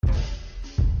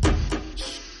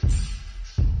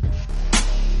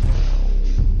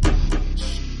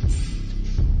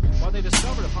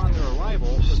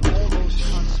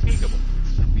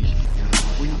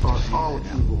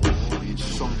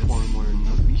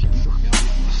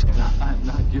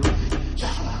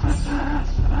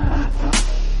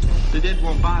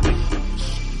won't bother you.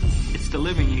 It's the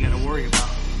living you gotta worry about.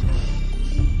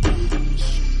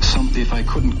 If I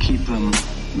couldn't keep them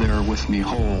there with me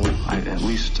whole, at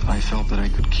least I felt that I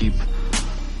could keep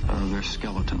their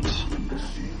skeletons.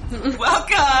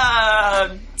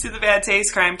 Welcome to the Bad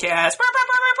Taste Crime Cast.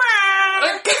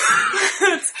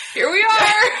 Here we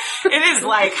are. It is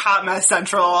like Hot Mess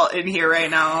Central in here right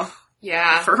now.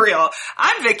 Yeah. For real.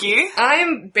 I'm Vicky.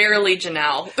 I'm barely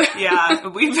Janelle. Yeah,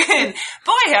 have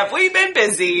we been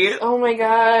busy. Oh my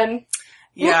god.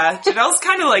 Yeah, Janelle's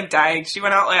kind of like dying. She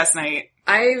went out last night.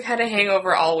 I've had a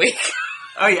hangover all week.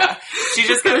 Oh yeah. She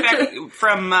just got back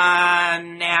from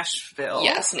Nashville.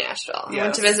 Yes, Nashville. Yes. I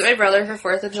went to visit my brother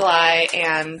for 4th of July,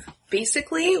 and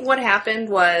basically what happened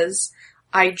was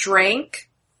I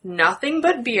drank nothing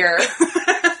but beer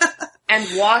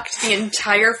and walked the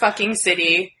entire fucking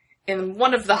city in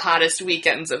one of the hottest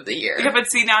weekends of the year. Yeah,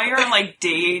 but see, now you're on like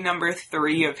day number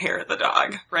 3 of Hair of the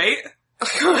Dog, right?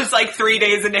 It's like 3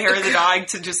 days into Hair of the Dog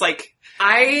to just like...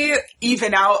 I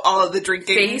even out all of the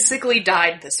drinking. Basically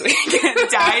died this week.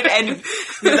 Died, and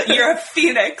you're a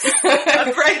phoenix.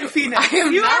 A bright phoenix.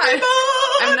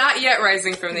 I'm not yet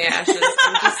rising from the ashes.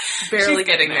 I'm just barely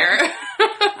getting there.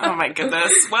 Oh my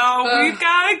goodness. Well, we've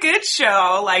got a good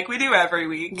show, like we do every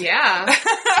week. Yeah.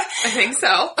 I think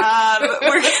so. I'm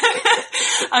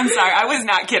sorry, I was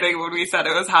not kidding when we said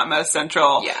it was Hot Mess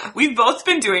Central. Yeah. We've both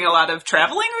been doing a lot of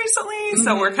traveling recently,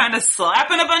 so we're kind of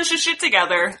slapping a bunch of shit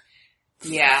together.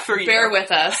 Yeah, for you. Bear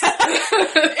with us.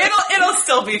 It'll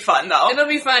still be fun though. It'll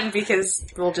be fun because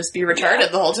we'll just be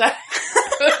retarded the whole time.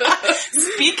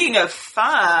 Speaking of fun.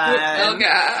 Oh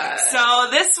god. So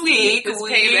this week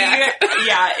payback.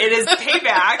 Yeah, it is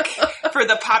payback for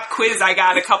the pop quiz I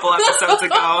got a couple episodes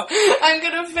ago. I'm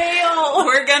gonna fail.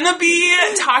 We're gonna be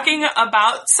talking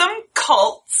about some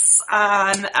cults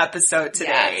on the episode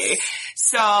today. Yes.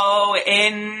 So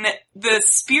in the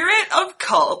spirit of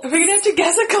cult, are we gonna have to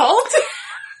guess a cult?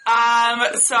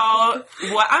 So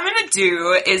what I'm gonna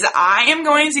do is I am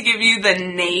going to give you the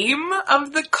name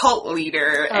of the cult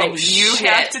leader, and you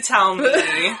have to tell me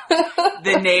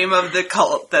the name of the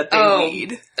cult that they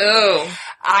lead. Oh.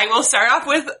 I will start off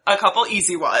with a couple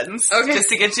easy ones. Okay. Just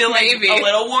to get you like a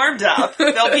little warmed up.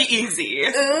 They'll be easy.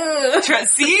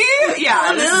 See?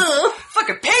 Yeah.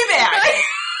 Fucking payback.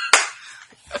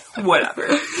 Whatever.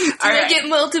 Did I get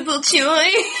multiple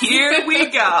choice? Here we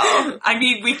go. I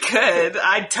mean, we could.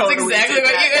 I totally That's exactly did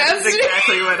what that. you asked That's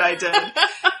exactly what I did.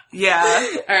 Yeah.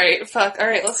 Alright, fuck.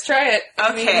 Alright, let's try it.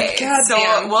 Okay.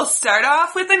 So we'll start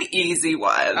off with an easy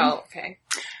one. Oh, okay.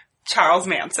 Charles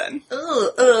Manson.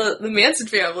 The Manson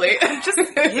family. Just,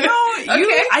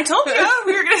 I told you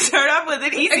we were going to start off with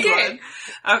an easy one.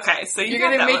 Okay, so you're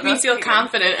going to make me feel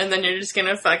confident, and then you're just going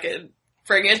to fucking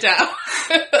bring it down.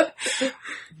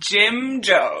 Jim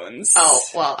Jones. Oh,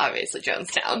 well, obviously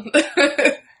Jonestown.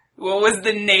 What was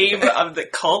the name of the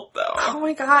cult, though? Oh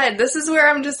my god, this is where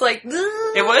I'm just like...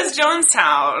 It was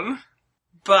Jonestown,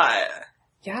 but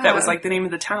that was like the name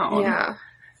of the town. Yeah.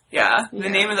 Yeah, the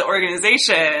name of the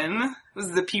organization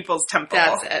was the People's Temple.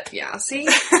 That's it, yeah, see?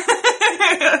 This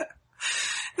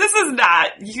is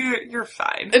not... You're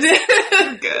fine.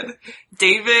 You're good.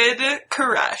 David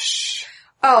Koresh.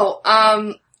 Oh,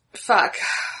 fuck.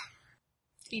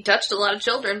 He touched a lot of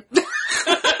children.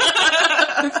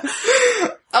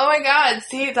 Oh my god,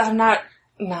 see, I'm not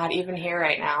even here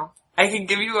right now. I can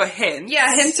give you a hint.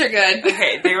 Yeah, hints are good.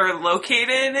 Okay, they were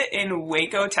located in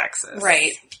Waco, Texas.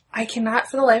 Right. I cannot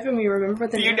for the life of me remember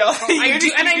what the name know. I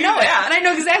do, and I know it. And I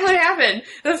know exactly what happened.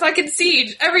 The fucking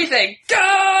siege. Everything.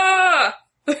 Gah!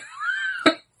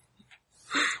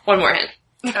 One more hint.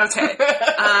 Okay.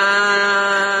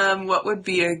 What would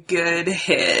be a good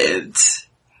hint?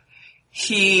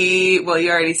 You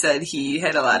already said he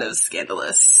had a lot of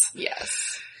scandalous.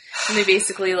 Yes. And they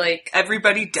basically, like...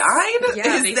 Everybody died?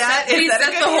 Yeah, they set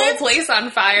the whole place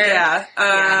on fire. Yeah.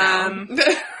 No.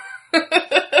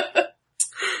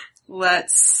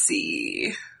 Let's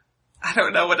see. I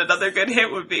don't know what another good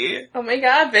hint would be. Oh my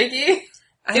god, Vicky.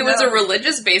 It was a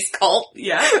religious-based cult.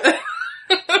 Yeah.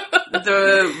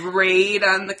 The raid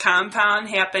on the compound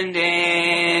happened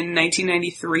in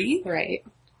 1993. Right.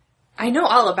 I know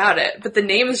all about it, but the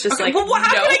name is just like, well,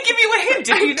 how can I give you a hint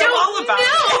if you know all about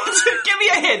it? Give me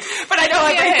a hint, but I know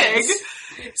everything.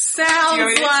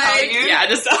 Sounds like... Yeah,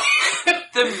 just...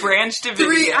 The Branch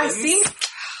Davidians. I think...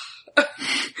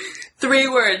 3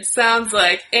 words. Sounds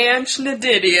like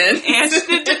Anschnedidian.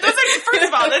 Anschnedidian. First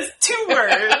of all, that's 2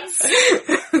 words.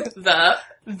 The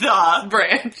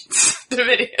Branch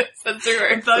Davidians. That's 2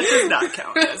 words. The does not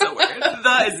count as a word.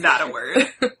 The is not a word.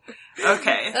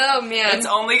 Okay, Oh, man. It's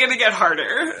only gonna get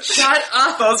harder. Shut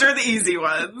up. Those are the easy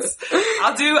ones.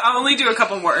 I'll only do a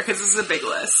couple more, because this is a big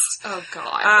list. Oh,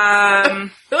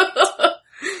 God.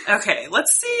 Okay,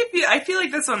 let's see if I feel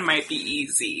like this one might be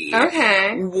easy.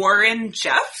 Okay. Warren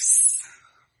Jeffs.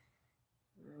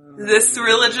 This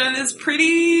religion is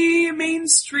pretty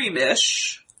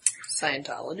mainstreamish.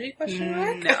 Scientology, question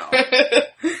mark? No.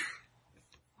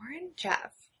 Warren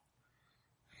Jeff.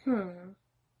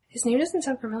 His name doesn't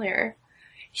sound familiar.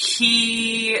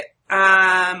 He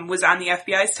was on the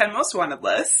FBI's 10 Most Wanted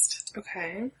list.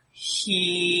 Okay.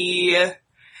 He,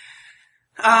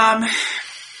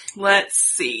 let's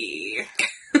see.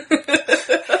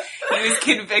 He was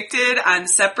convicted on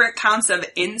separate counts of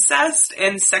incest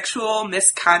and sexual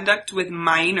misconduct with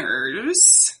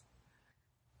minors.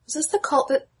 Is this the cult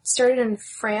that started in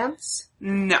France?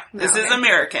 No, this okay. is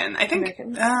American. I think,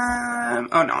 American.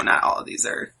 oh no, not all of these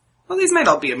are, well, these might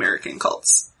all be American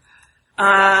cults.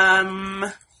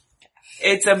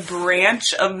 It's a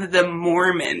branch of the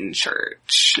Mormon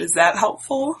Church. Is that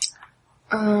helpful?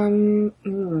 Warren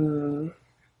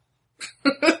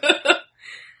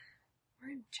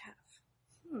Jeff.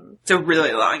 It's a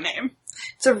really long name.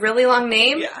 It's a really long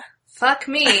name? Yeah. Fuck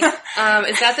me. Is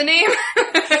that the name?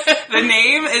 The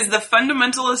name is the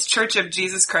Fundamentalist Church of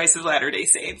Jesus Christ of Latter-day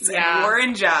Saints. Yeah. And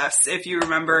Warren Jeffs, if you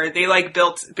remember, they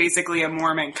built basically a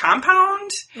Mormon compound.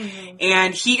 Mm-hmm.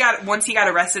 And once he got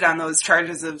arrested on those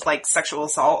charges of sexual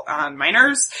assault on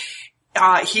minors,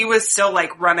 he was still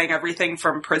running everything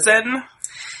from prison.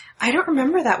 I don't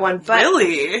remember that one, but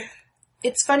Really?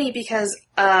 It's funny because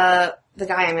the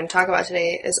guy I'm going to talk about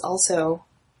today is also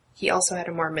had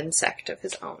a Mormon sect of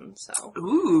his own, so.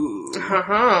 Ooh.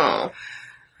 Uh-huh.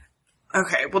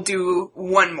 Okay, we'll do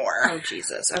one more. Oh,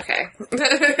 Jesus. Okay.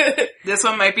 This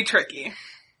one might be tricky.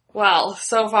 Well,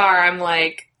 so far I'm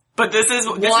But this is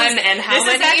and how many? This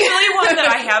is actually one that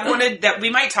I have wanted that we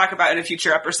might talk about in a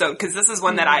future episode, because this is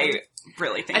one that I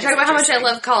really think I talk about how much I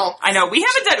love cults. I know, we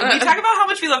talk about how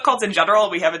much we love cults in general.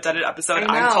 We haven't done an episode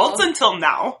on cults until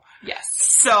now. Yes.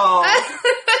 So,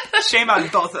 shame on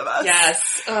both of us.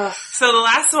 Yes. Ugh. So the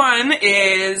last one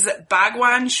is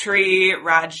Bhagwan Sri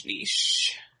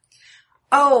Rajneesh.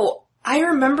 Oh, I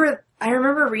remember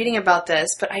reading about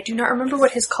this, but I do not remember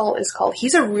what his cult is called.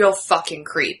 He's a real fucking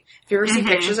creep. If you ever see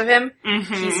pictures of him,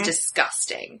 he's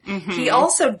disgusting. Mm-hmm. He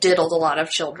also diddled a lot of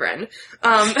children.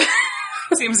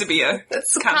 Seems to be a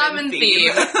common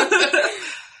theme.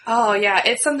 Oh yeah,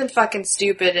 it's something fucking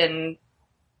stupid and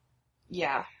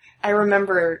yeah. I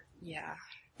remember, yeah.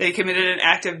 They committed an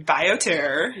act of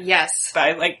bioterror. Yes.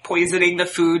 By, poisoning the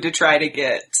food to try to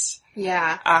get...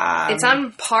 Yeah. It's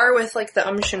on par with, the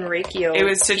Shinrikyo It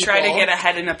was to try to get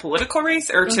ahead in a political race,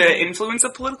 or to influence a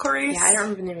political race. Yeah, I don't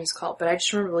remember the name of his cult, but I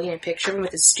just remember looking at a picture of him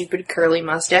with his stupid curly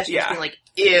mustache and Yeah. being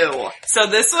ew. So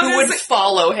this one Who would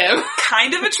follow him?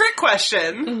 kind of a trick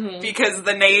question, because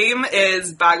the name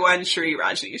is Bhagwan Sri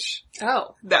Rajneesh.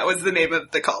 Oh. That was the name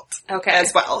of the cult. Okay.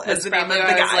 As well as the name of the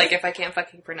guy. if I can't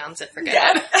fucking pronounce it,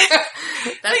 forget it.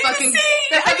 that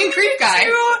fucking creep guy.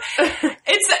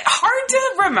 It's hard to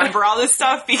remember all this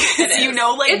stuff because you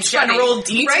know it's general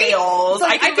funny, details.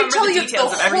 Right? I can tell you the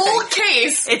of everything. whole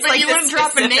case. It's but you wouldn't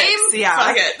drop a name? Yeah.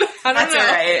 Fuck it. I don't That's know.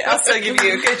 alright. I'll still give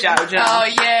you a good job, Jen. Oh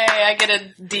yay, I get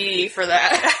a D for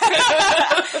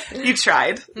that. You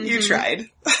tried. Mm-hmm. You tried.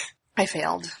 I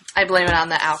failed. I blame it on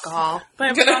the alcohol.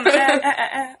 Blame it on the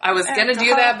I was gonna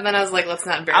do that, but then I was like, let's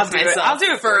not embarrass myself. I'll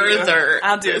do it further.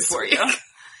 I'll do it for you.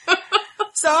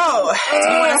 So, do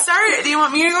you want to start? Do you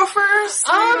want me to go first?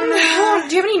 Do you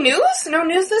have any news? No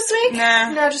news this week?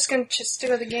 Nah. No, just gonna stick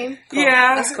with the game? Cool.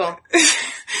 Yeah. That's cool.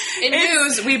 In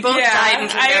news, we both died and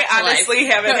came back to honestly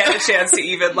life. haven't had a chance to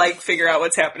even, figure out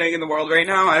what's happening in the world right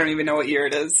now. I don't even know what year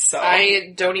it is, so.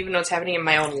 I don't even know what's happening in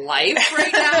my own life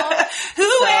right now. Who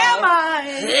am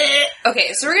I?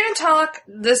 Okay, so we're gonna talk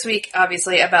this week,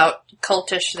 obviously, about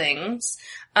cultish things.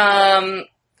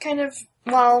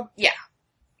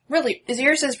 Really,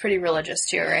 yours is pretty religious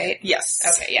too, right? Yes.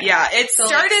 Okay, yeah. Yeah, it So,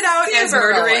 started out as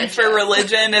murdering religious. for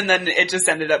religion, and then it just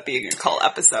ended up being a cult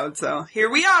episode, so here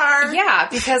we are. Yeah,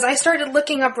 because I started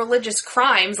looking up religious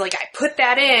crimes, I put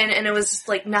that in, and it was,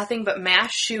 nothing but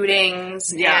mass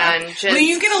shootings, and just... Well,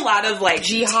 you get a lot of,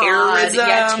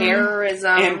 jihad,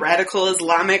 terrorism. And radical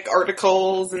Islamic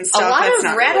articles and stuff. A lot That's of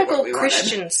not really radical what we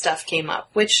Christian wanted. stuff came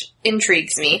up, which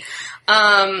intrigues me.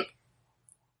 I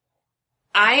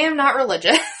am not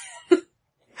religious.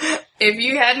 If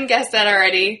you hadn't guessed that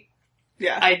already,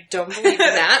 Yeah. I don't believe in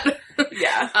that.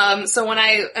 Yeah. So when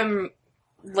I am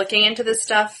looking into this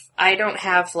stuff, I don't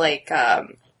have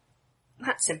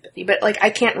not sympathy, but like I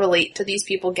can't relate to these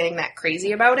people getting that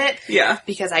crazy about it. Yeah.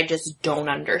 Because I just don't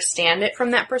understand it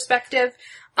from that perspective.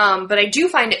 But I do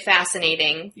find it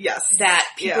fascinating. Yes. That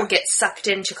people get sucked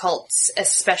into cults,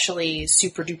 especially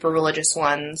super duper religious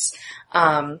ones.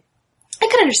 I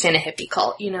can understand a hippie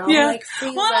cult, you know? Yeah. Like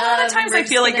well, a lot of times I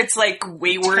feel like it's like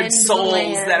wayward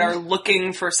souls that are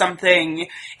looking for something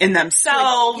in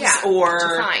themselves or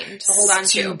to hold on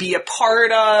to be a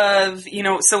part of, you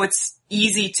know, so it's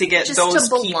easy to get just those to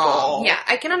belong. people. Yeah,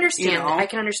 I can understand that. I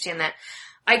can understand that.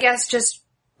 I guess just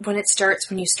when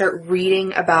you start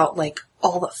reading about like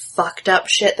all the fucked up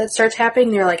shit that starts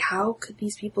happening, you're like, how could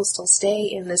these people still stay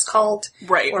in this cult?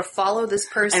 Right. Or follow this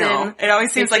person? I know. It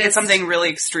always seems like it's something really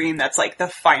extreme that's like the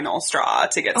final straw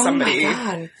to get somebody. Oh my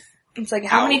God. It's like,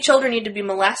 how many children need to be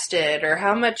molested, or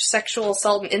how much sexual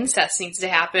assault and incest needs to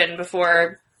happen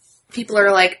before people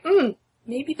are like,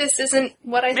 maybe this isn't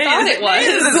what I thought it was.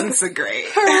 This isn't so great.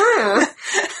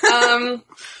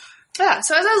 Yeah,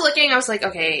 so as I was looking, I was like,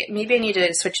 okay, maybe I need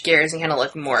to switch gears and kind of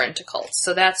look more into cults.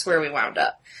 So that's where we wound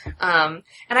up. And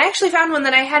I actually found one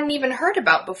that I hadn't even heard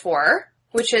about before,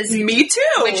 which is... Me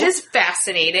too! Which is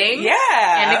fascinating. Yeah.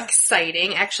 And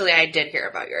exciting. Actually, I did hear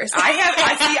about yours. I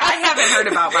haven't heard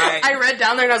about mine. I read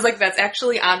down there and I was like, that's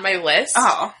actually on my list.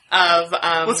 Oh. Of,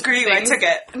 well, screw you, I took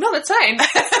it. No, that's fine.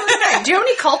 That's totally fine. Do you know how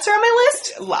many cults are on my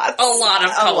list? Lots. A lot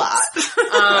of cults. A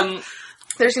lot.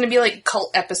 There's going to be like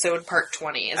cult episode part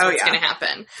 20 is what's going to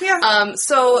happen. Yeah.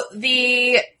 So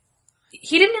he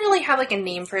didn't really have like a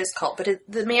name for his cult, but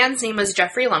the man's name was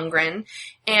Jeffrey Lundgren,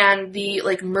 and the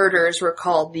like murders were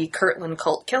called the Kirtland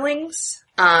cult killings,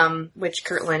 which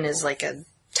Kirtland is like a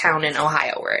town in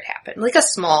Ohio where it happened. Like a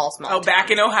small town. Back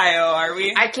in Ohio, are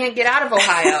we? I can't get out of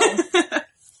Ohio.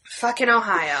 Fucking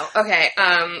Ohio. Okay.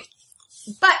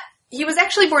 But he was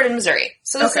actually born in Missouri.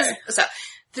 So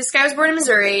this guy was born in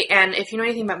Missouri, and if you know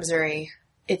anything about Missouri,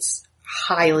 it's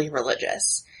highly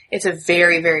religious. It's a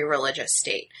very, very religious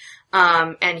state.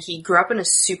 And he grew up in a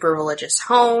super religious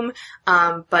home,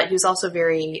 but he was also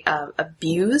very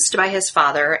abused by his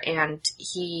father, and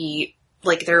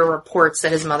there are reports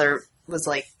that his mother was,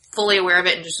 like, fully aware of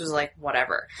it and just was like,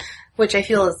 whatever. Which I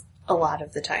feel is a lot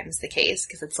of the times the case,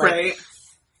 because it's like, right.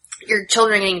 Your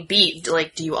children getting beat,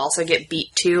 like, do you also get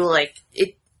beat too? Like,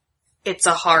 it's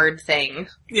a hard thing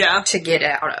to get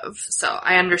out of. So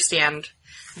I understand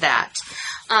that.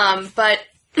 But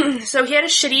so he had a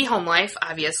shitty home life,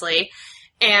 obviously,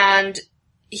 and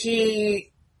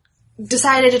he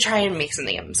decided to try and make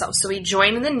something of himself. So he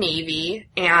joined the Navy,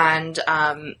 and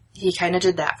he kind of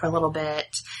did that for a little bit.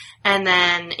 And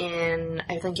then in,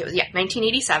 I think it was,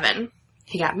 1987,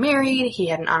 he got married. He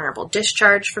had an honorable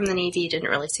discharge from the Navy. He didn't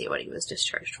really say what he was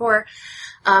discharged for.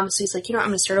 So he's like, I'm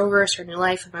going to start a new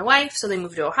life with my wife. So they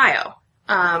moved to Ohio.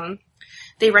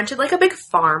 They rented like a big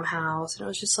farmhouse, and it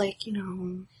was just like,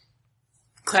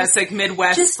 classic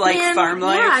Midwest farm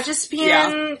life. Yeah, just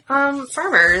being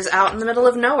farmers out in the middle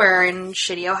of nowhere in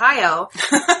shitty Ohio.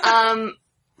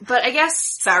 But I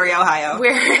guess sorry, Ohio.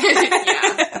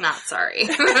 Not sorry.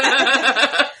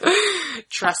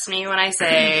 Trust me when I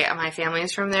say my family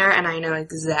is from there, and I know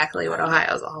exactly what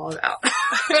Ohio's all about.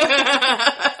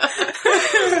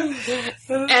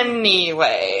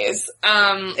 Anyways,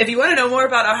 if you want to know more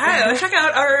about Ohio, check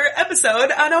out our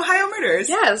episode on Ohio murders.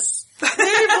 Yes.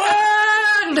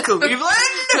 Cleveland!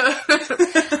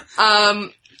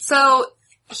 So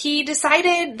he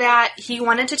decided that he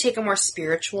wanted to take a more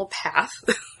spiritual path,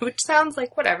 which sounds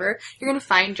like whatever. You're gonna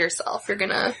find yourself. You're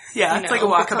gonna, it's like a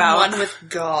walkabout. One with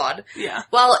God. Yeah.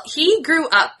 Well, he grew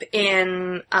up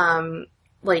in,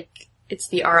 it's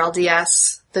the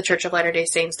RLDS, the Church of Latter-day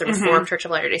Saints, the Reformed Church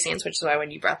of Latter-day Saints, which is why when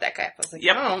you brought that guy up, I was like,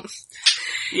 oh.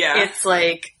 Yeah. It's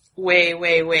like way,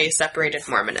 way, way separated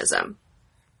from Mormonism.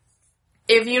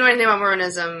 If you know anything about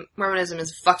Mormonism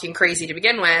is fucking crazy to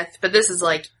begin with, but this is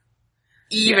like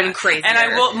even crazier.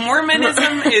 And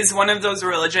Mormonism is one of those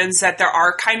religions that there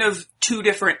are kind of two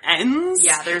different ends.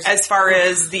 Yeah, there's as far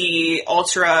as the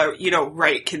ultra,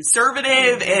 right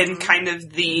conservative and kind of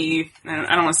the,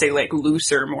 I don't want to say like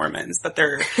looser Mormons, but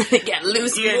they're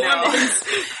loose Mormons.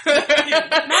 Not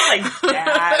like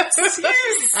that.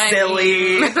 You're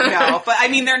silly. No, but I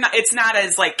mean they're not. It's not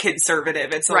as like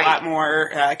conservative. It's a lot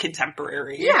more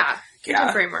contemporary. Yeah,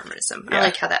 contemporary Mormonism. I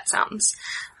like how that sounds.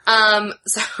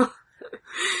 So.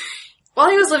 While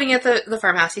he was living at the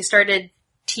farmhouse, he started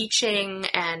teaching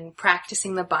and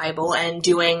practicing the Bible and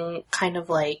doing kind of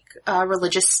like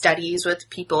religious studies with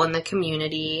people in the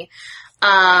community.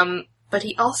 But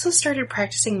he also started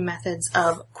practicing methods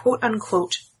of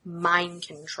quote-unquote mind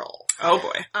control. Oh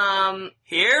boy.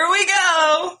 Here we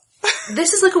go!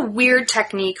 This is like a weird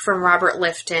technique from Robert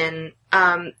Lifton.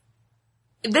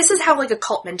 this is how, like, a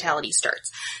cult mentality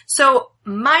starts. So,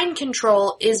 mind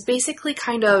control is basically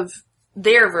kind of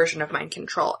their version of mind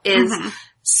control, is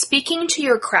speaking to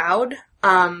your crowd,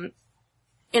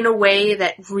 in a way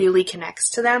that really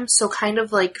connects to them. So kind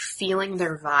of like feeling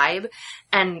their vibe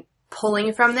and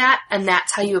pulling from that, and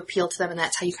that's how you appeal to them, and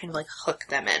that's how you kind of like hook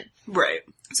them in. Right.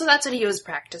 So that's what he was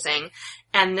practicing,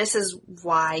 and this is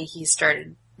why he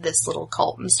started this little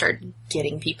cult and started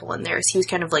getting people in there. So he was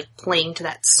kind of like playing to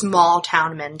that small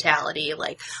town mentality,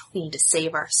 like, we need to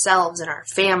save ourselves and our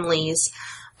families.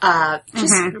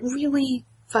 Just really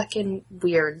fucking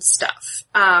weird stuff.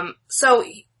 So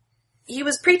he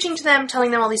was preaching to them,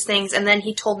 telling them all these things, and then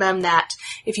he told them that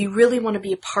if you really want to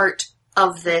be a part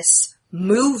of this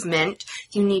movement,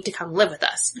 you need to come live with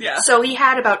us. Yeah. So he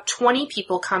had about 20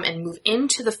 people come and move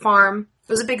into the farm.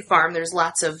 It was a big farm. There's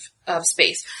lots of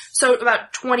space. So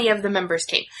about 20 of the members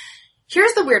came.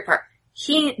 Here's the weird part.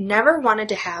 He never wanted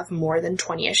to have more than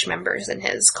 20-ish members in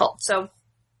his cult. So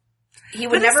he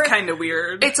would never... That's kind of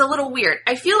weird. It's a little weird.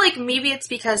 I feel like maybe it's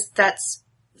because that's,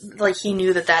 like, he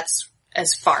knew that that's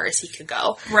as far as he could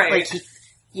go. Right. Like, he,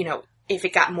 you know, if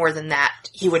it got more than that,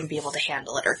 he wouldn't be able to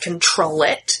handle it or control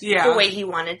it the way he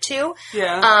wanted to.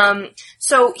 Yeah.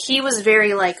 So he was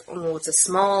very like, oh, it's a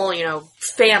small, you know,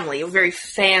 family, very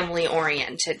family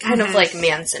oriented, kind of like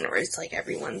Manson, where it's like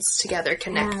everyone's together,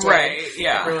 connected. Right,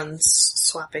 yeah. Everyone's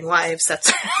swapping wives.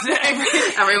 That's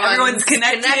everyone's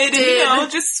connected. You know,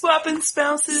 just swapping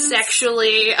spouses.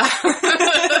 Sexually.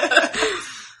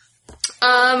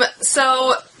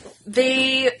 So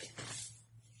they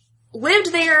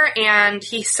lived there, and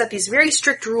he set these very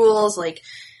strict rules, like,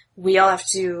 we all have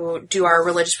to do our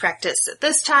religious practice at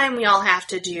this time, we all have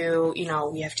to do, you know,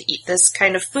 we have to eat this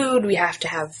kind of food, we have to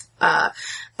have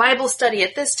Bible study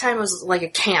at this time. It was like a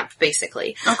camp,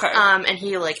 basically. Okay. And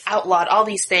he, like, outlawed all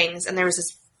these things, and there was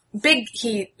this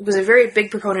he was a very big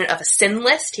proponent of a sin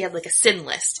list. He had, like, a sin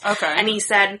list. Okay. And he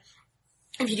said,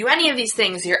 if you do any of these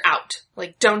things, you're out.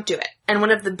 Like, don't do it. And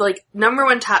one of the, like, number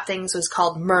one top things was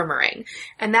called murmuring.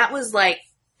 And that was, like,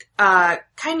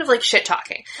 kind of like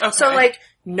shit-talking. Okay. So, like,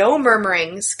 no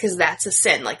murmurings, because that's a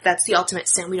sin. Like, that's the ultimate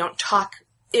sin. We don't talk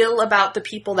ill about the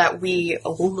people that we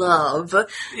love.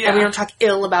 Yeah. And we don't talk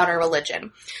ill about our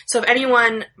religion. So if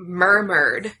anyone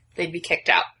murmured, they'd be kicked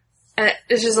out. And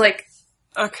it's just like,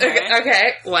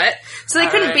 Okay, what? So they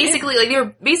couldn't basically, like, they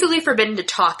were basically forbidden to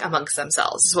talk amongst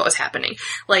themselves, is what was happening.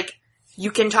 Like,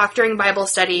 you can talk during Bible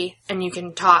study, and you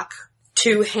can talk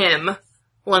to him,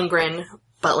 Lundgren,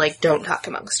 but, like, don't talk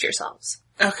amongst yourselves.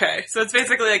 Okay, so it's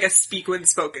basically like a speak when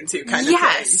spoken to kind of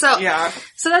thing.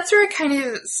 So that's where it kind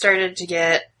of started to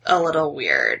get a little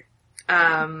weird.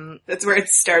 That's where it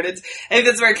started. I think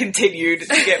that's where it continued to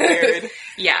get weird.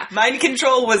 Yeah. Mind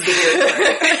control was the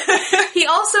weird part. He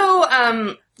also,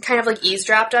 kind of like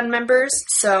eavesdropped on members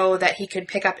so that he could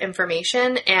pick up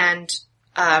information and,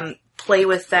 play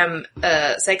with them,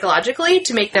 psychologically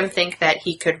to make them think that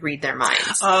he could read their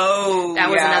minds. Oh, that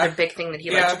was another big thing that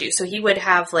he liked to do. So he would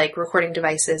have, like, recording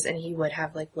devices, and he would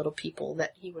have, like, little people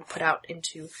that he would put out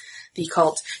into the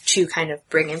cult to kind of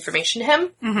bring information to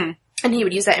him. Mm-hmm. And he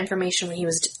would use that information when he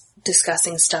was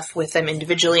discussing stuff with them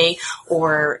individually,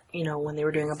 or, you know, when they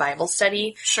were doing a Bible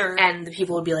study. Sure. And the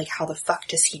people would be like, how the fuck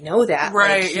does he know that?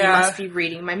 Right, like, he must be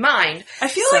reading my mind. I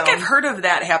feel like I've heard of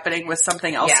that happening with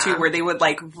something else, too, where they would,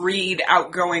 like, read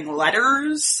outgoing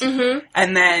letters,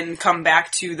 and then come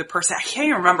back to the person. I can't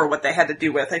even remember what they had to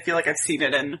do with. I feel like I've seen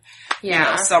it in, you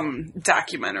know, some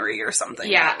documentary or something.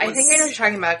 Yeah, I think I know what you're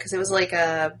talking about, because it was like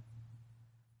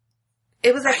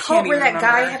it was a cult where that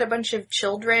guy had a bunch of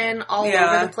children all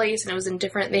over the place, and it was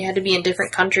they had to be in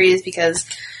different countries because,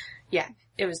 it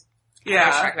was,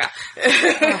 yeah.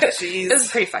 It was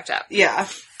pretty fucked up. Yeah.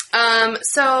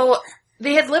 So,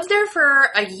 they had lived there for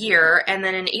a year, and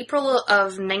then in April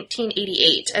of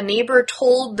 1988, a neighbor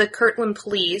told the Kirtland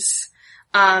police,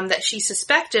 that she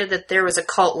suspected that there was a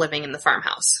cult living in the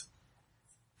farmhouse.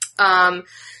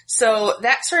 So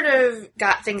that sort of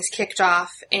got things kicked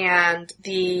off, and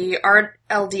the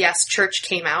RLDS church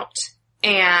came out,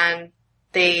 and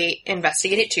they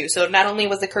investigated too. So not only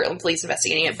was the Kirtland police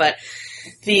investigating it, but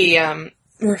the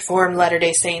Reformed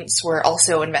Latter-day Saints were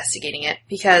also investigating it,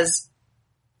 because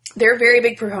they're very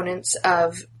big proponents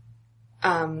of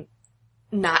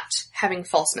not having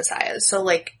false messiahs. So,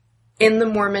 like, in the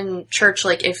Mormon church,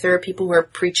 like, if there are people who are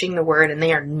preaching the word and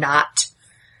they are not,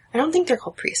 I don't think they're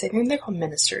called priests. I think they're called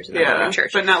ministers in the Mormon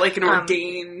church. But not like an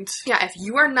ordained. Yeah, if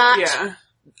you are not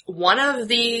one of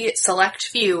the select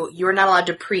few, you are not allowed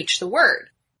to preach the word.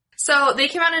 So they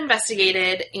came out and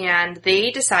investigated, and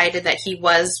they decided that he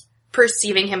was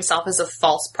perceiving himself as a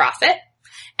false prophet,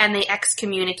 and they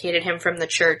excommunicated him from the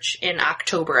church in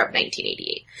October of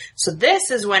 1988. So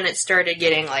this is when it started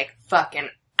getting, like, fucking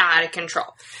out of control.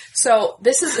 So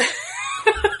this is, this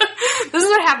is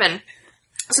what happened.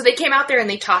 So they came out there and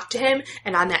they talked to him,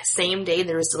 and on that same day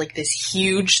there was, like, this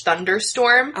huge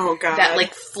thunderstorm. Oh, God. That,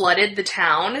 like, flooded the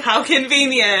town. How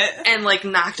convenient. And, like,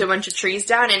 knocked a bunch of trees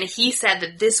down, and he said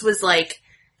that this was, like,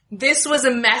 this was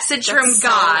a message from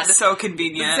God. So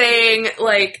convenient. Saying,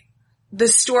 like, the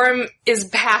storm is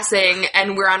passing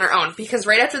and we're on our own. Because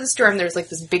right after the storm, there's, like,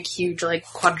 this big, huge, like,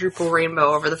 quadruple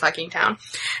rainbow over the fucking town.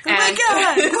 Oh my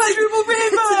God! Quadruple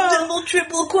rainbow! It's a double,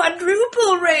 triple,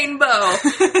 quadruple rainbow!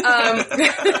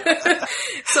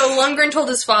 So Lundgren told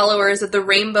his followers that the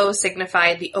rainbow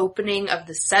signified the opening of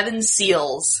the 7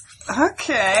 seals.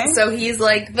 Okay. So he's,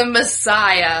 like, the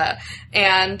Messiah.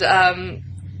 And,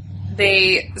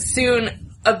 they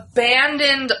soon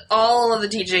abandoned all of the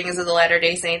teachings of the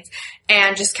Latter-day Saints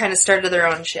and just kind of started their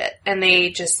own shit. And they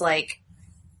just, like,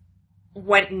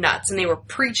 went nuts. And they were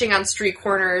preaching on street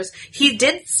corners. He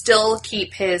did still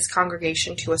keep his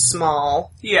congregation to a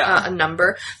small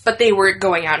number, but they were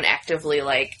going out and actively,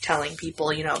 like, telling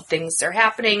people, you know, things are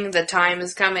happening, the time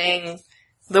is coming,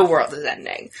 the world is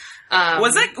ending.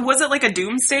 Was it like a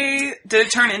doomsday? Did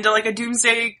it turn into, like, a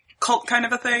doomsday cult kind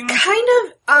of a thing? Kind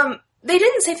of, they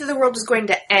didn't say that the world was going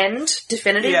to end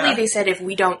definitively. Yeah. They said if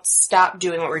we don't stop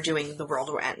doing what we're doing, the world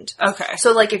will end. Okay.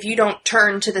 So, like, if you don't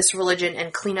turn to this religion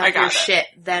and clean up your shit,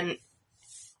 then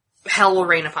hell will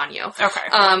rain upon you.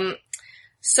 Okay.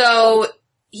 So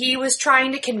he was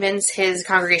trying to convince his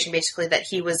congregation basically that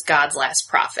he was God's last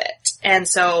prophet. And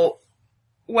so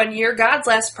when you're God's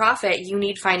last prophet, you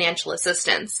need financial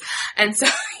assistance. And so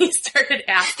he started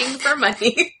asking for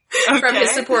money from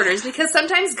his supporters, because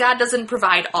sometimes God doesn't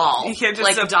provide all. You can't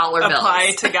just like dollar bills.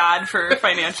 Apply to God for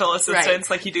financial assistance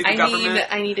like you do the government.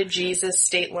 I need a Jesus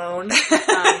state loan.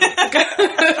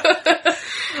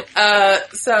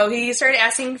 So he started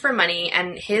asking for money,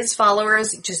 and his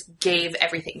followers just gave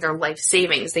everything, their life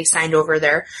savings. They signed over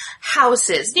their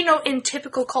houses. You know, in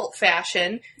typical cult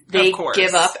fashion, they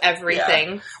give up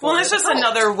everything. Yeah. Well, it's just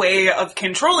another way of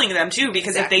controlling them, too,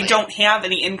 because if they don't have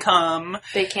any income...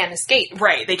 They can't escape.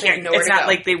 Right, they can't. It's not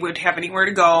like they would have anywhere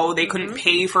to go. They couldn't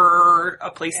pay for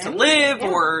a place to live,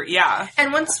 or,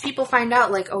 And once people find out,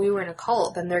 like, oh, you were in a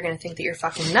cult, then they're going to think that you're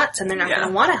fucking nuts, and they're not going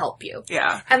to want to help you.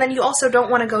 Yeah. And then you also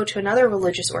don't want to go to another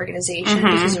religious organization,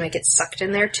 because you might get sucked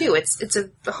in there, too. It's a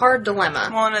hard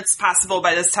dilemma. Well, and it's possible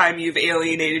by this time you've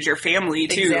alienated your family,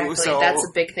 too. Exactly. So that's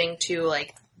a big thing, too,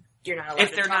 like... You're not allowed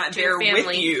if they're to talk not to there your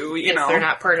family with you, if know. They're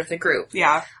not part of the group.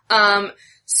 Yeah.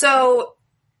 So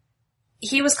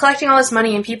he was collecting all this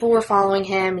money and people were following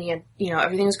him and he had, you know,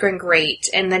 everything was going great.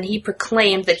 And then he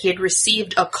proclaimed that he had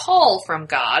received a call from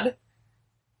God.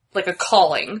 Like a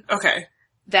calling. Okay.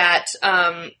 That,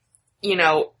 you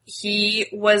know, he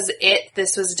was it.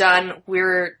 This was done.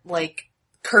 We're like,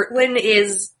 Kirtland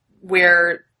is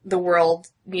where the world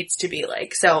needs to be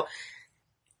like. So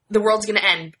the world's gonna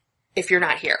end if you're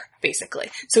not here, basically.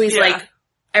 So he's like,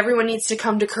 everyone needs to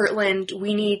come to Kirtland.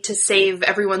 We need to save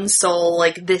everyone's soul.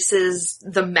 Like, this is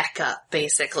the Mecca,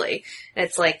 basically. And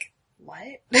it's like, what?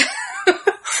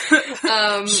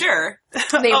 Sure.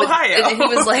 Ohio. And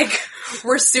he was like,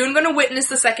 we're soon going to witness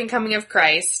the second coming of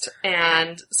Christ.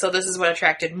 And so this is what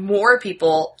attracted more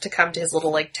people to come to his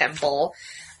little, like, temple.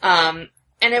 And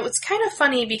it was kind of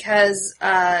funny because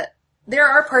there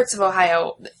are parts of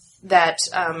Ohio that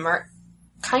are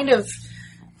kind of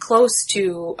close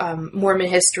to Mormon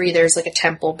history. There's like a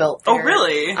temple built there. Oh,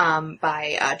 really?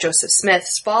 By Joseph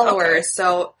Smith's followers. Okay.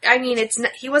 So, I mean,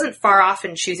 he wasn't far off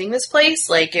in choosing this place.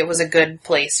 Like, it was a good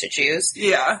place to choose.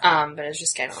 Yeah. But it was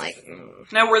just kind of like...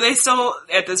 Now, were they still,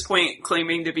 at this point,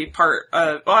 claiming to be part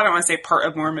of... Well, I don't want to say part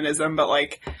of Mormonism, but,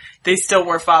 like, they still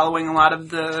were following a lot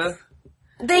of the...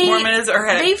 Mormonism, or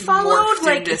had they followed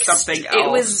like something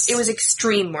else? It was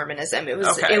extreme Mormonism.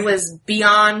 It was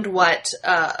beyond what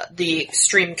the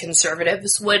extreme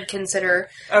conservatives would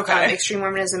consider extreme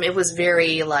Mormonism. It was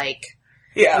very like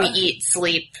we eat,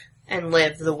 sleep, and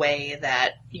live the way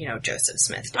that Joseph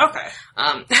Smith did.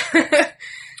 Okay.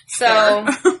 So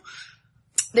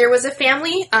there was a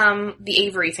family, the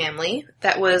Avery family,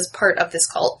 that was part of this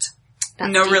cult.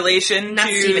 Relation not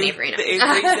to Stephen Avery, no. the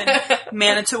Averys in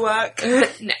Manitowoc?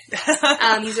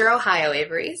 No. These are Ohio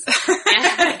Averys.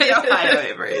 The Ohio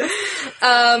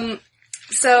Averys.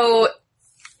 So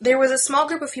there was a small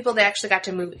group of people that actually got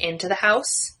to move into the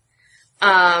house,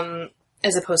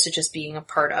 as opposed to just being a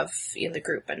part of the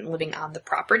group and living on the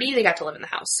property. They got to live in the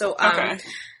house. So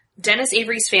Dennis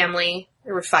Avery's family,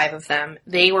 there were 5 of them.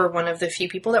 They were one of the few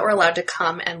people that were allowed to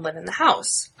come and live in the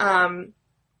house.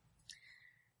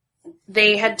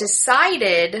 they had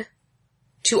decided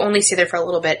to only stay there for a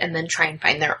little bit and then try and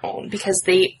find their own, because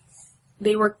they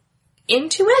were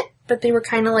into it, but they were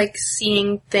kind of like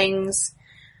seeing things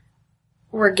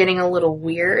were getting a little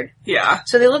weird. Yeah.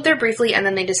 So they lived there briefly, and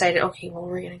then they decided, okay, well,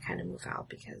 we're going to kind of move out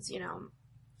because, you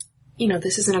know,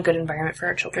 this isn't a good environment for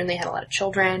our children. They had a lot of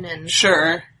children, and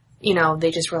sure, you know,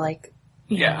 they just were like,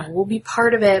 yeah, we'll be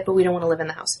part of it, but we don't want to live in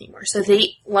the house anymore. So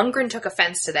Lundgren took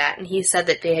offense to that, and he said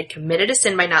that they had committed a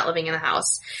sin by not living in the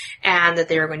house, and that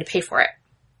they were going to pay for it.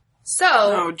 So,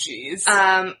 oh jeez.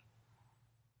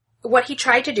 What he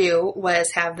tried to do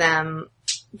was have them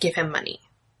give him money.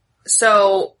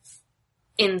 So,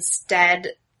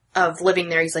 instead of living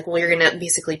there, he's like, well, you're going to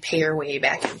basically pay your way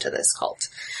back into this cult.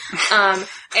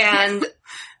 And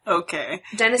okay.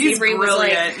 Dennis He's Avery brilliant.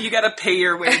 was like, you gotta pay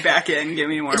your way back in, give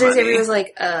me more Dennis money. Avery was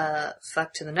like,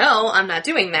 fuck to the no, I'm not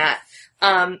doing that.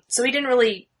 So he didn't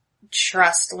really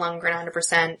trust Lundgren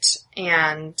 100%,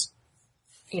 and,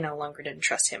 you know, Lundgren didn't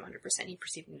trust him 100%. He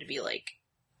perceived him to be, like,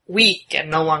 weak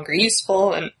and no longer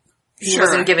useful, and he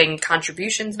wasn't giving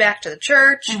contributions back to the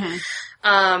church.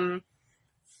 Mm-hmm.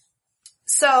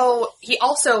 So he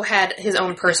also had his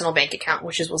own personal bank account,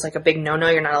 which was like a big no-no.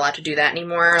 You're not allowed to do that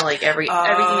anymore. Like everything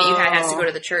that you had has to go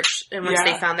to the church. And once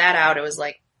they found that out, it was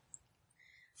like,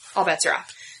 all bets are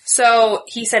off. So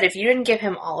he said if you didn't give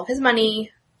him all of his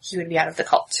money, he would be out of the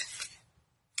cult.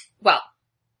 Well,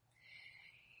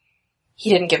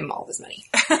 he didn't give him all of his money.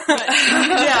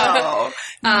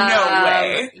 No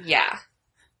way. Yeah.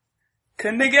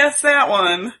 Couldn't have guessed that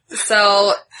one.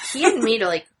 So he had made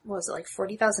like, what was it, like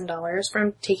 $40,000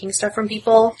 from taking stuff from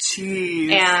people?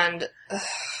 Jeez. And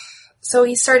so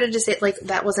he started to say, like,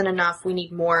 that wasn't enough, we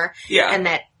need more. Yeah. And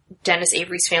that Dennis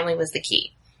Avery's family was the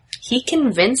key. He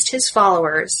convinced his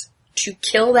followers to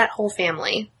kill that whole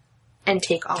family and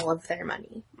take all of their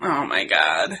money. Oh my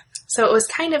god. So it was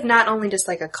kind of not only just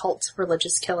like a cult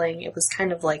religious killing, it was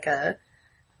kind of like a,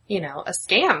 you know, a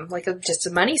scam, like just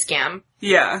a money scam.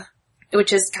 Yeah.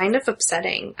 Which is kind of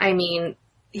upsetting. I mean,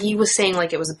 he was saying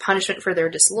like it was a punishment for their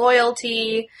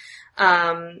disloyalty.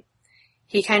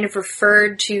 He kind of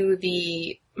referred to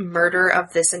the murder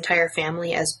of this entire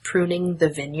family as pruning the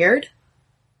vineyard,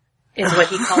 is what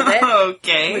he called it.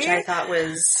 Okay. Which I thought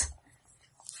was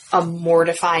a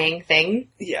mortifying thing.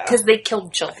 Yeah. Because they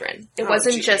killed children. It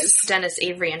wasn't geez. just Dennis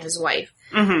Avery and his wife.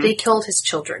 Mm-hmm. They killed his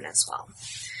children as well.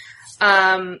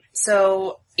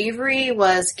 So Avery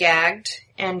was gagged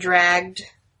and dragged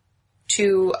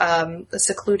to a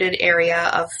secluded area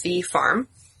of the farm.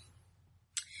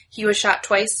 He was shot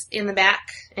twice in the back,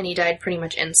 and he died pretty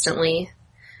much instantly.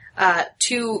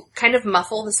 To kind of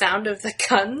muffle the sound of the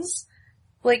guns,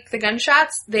 like the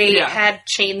gunshots, they had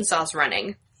chainsaws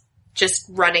running. Just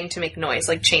running to make noise,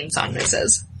 like chainsaw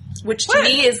noises. Which to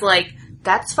me is like,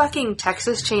 that's fucking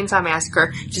Texas Chainsaw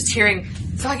Massacre. Just hearing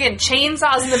fucking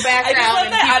chainsaws in the background. I just love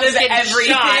and that out of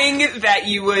everything shot. That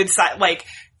you would, like,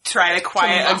 try to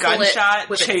quiet a gunshot,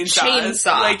 with chainsaws. A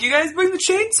chainsaw. Like, you guys bring the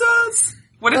chainsaws?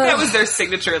 What if that was their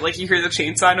signature? Like, you hear the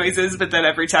chainsaw noises, but then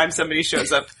every time somebody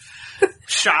shows up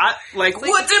shot, like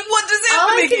what does happening here? All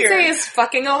I can say is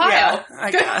fucking Ohio. Yeah,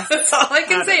 I guess. That's all I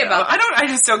can say about that. I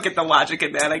just don't get the logic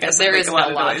in that. I guess there is a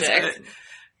lot no of noise, logic.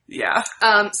 Yeah.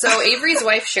 So Avery's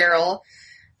wife, Cheryl,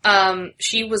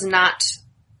 she was not,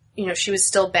 you know, she was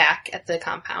still back at the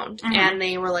compound. Mm-hmm. And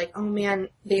they were like, oh man,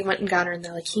 they went and got her and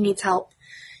they're like, he needs help.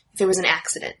 There was an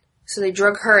accident. So they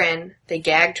drug her in, they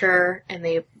gagged her, and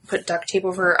they put duct tape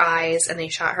over her eyes, and they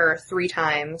shot her 3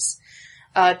 times.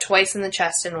 Twice in the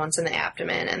chest and once in the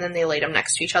abdomen, and then they laid them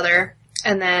next to each other.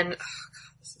 And then, oh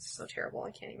god, this is so terrible,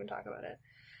 I can't even talk about it.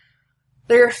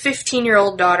 Their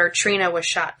 15-year-old daughter, Trina, was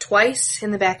shot twice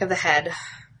in the back of the head.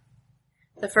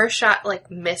 The first shot,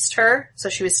 like, missed her, so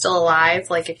she was still alive,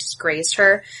 like, it just grazed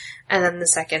her. And then the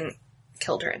second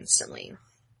killed her instantly.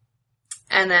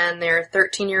 And then their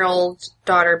 13-year-old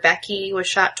daughter, Becky, was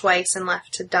shot twice and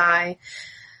left to die.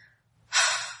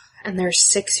 And their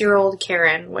 6-year-old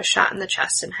Karen was shot in the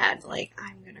chest and head. Like,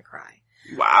 I'm gonna cry.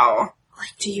 Wow.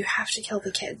 Like, do you have to kill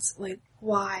the kids? Like,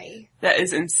 why? That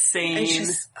is insane. It's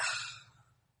just...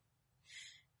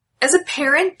 As a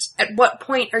parent, at what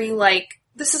point are you like,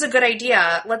 this is a good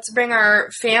idea, let's bring our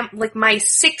my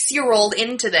 6-year-old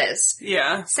into this?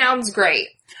 Yeah. Sounds great.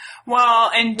 Well,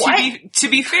 and to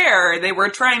be fair, they were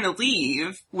trying to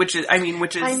leave, which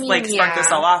like sparked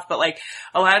this all off. But like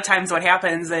a lot of times, what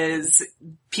happens is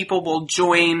people will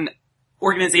join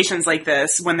organizations like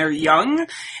this when they're young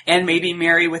and maybe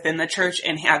marry within the church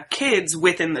and have kids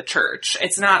within the church.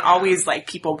 It's not always like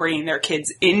people bringing their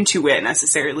kids into it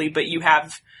necessarily, but you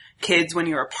have kids when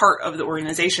you're a part of the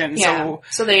organization. Yeah.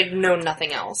 So they know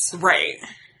nothing else. Right.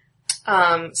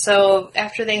 So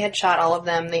after they had shot all of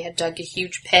them, they had dug a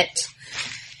huge pit,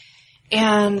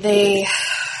 and they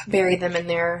buried them in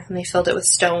there, and they filled it with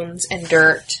stones and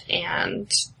dirt,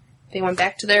 and they went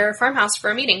back to their farmhouse for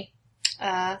a meeting,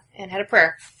 and had a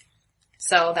prayer.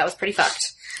 So that was pretty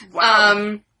fucked.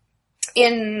 Wow.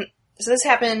 So this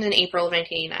happened in April of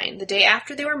 1989. The day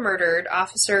after they were murdered,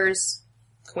 officers,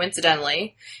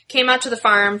 coincidentally, came out to the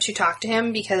farm to talk to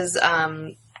him because,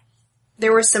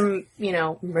 there were some,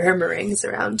 murmurings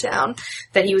around town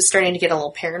that he was starting to get a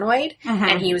little paranoid,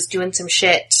 and he was doing some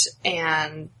shit,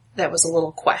 and that was a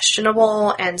little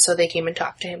questionable, and so they came and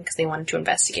talked to him because they wanted to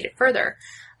investigate it further.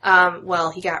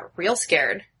 Well, he got real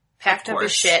scared, packed up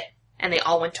his shit, and they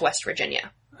all went to West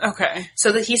Virginia. Okay.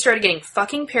 So that he started getting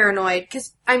fucking paranoid,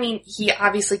 because, he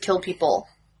obviously killed people,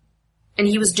 and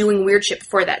he was doing weird shit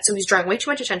before that, so he's drawing way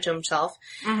too much attention to himself.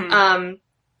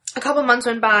 A couple months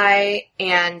went by,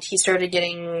 and he started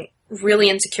getting really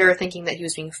insecure, thinking that he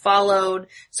was being followed.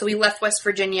 So he left West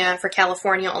Virginia for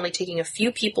California, only taking a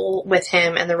few people with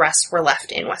him, and the rest were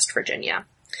left in West Virginia.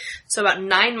 So about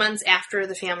 9 months after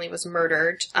the family was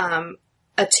murdered, a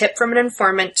tip from an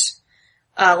informant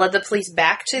led the police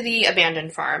back to the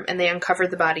abandoned farm, and they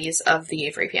uncovered the bodies of the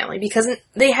Avery family, because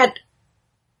they had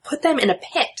put them in a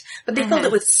pit, but they filled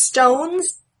it with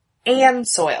stones and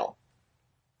soil.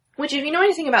 Which, if you know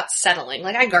anything about settling,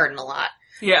 like I garden a lot.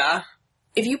 Yeah.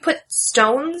 If you put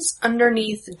stones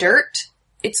underneath dirt,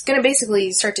 it's going to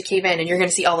basically start to cave in, and you're going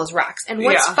to see all those rocks. And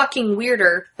what's fucking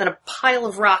weirder than a pile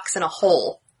of rocks in a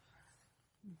hole?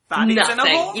 Bodies Nothing. in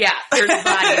a hole? Yeah, there's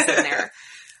bodies in there.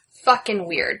 Fucking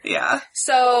weird. Yeah.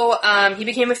 So, he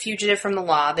became a fugitive from the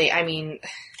law. It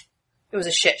was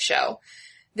a shit show.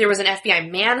 There was an FBI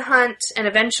manhunt, and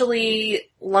eventually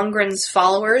Lundgren's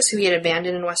followers, who he had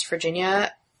abandoned in West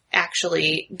Virginia,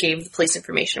 actually gave the police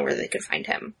information where they could find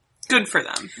him. Good for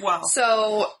them. Wow.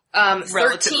 So,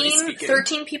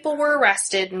 13 people were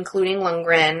arrested, including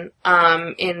Lundgren,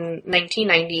 in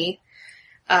 1990.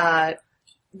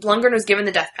 Lundgren was given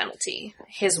the death penalty.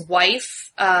 His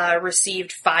wife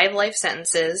received 5 life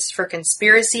sentences for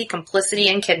conspiracy, complicity,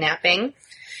 and kidnapping.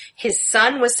 His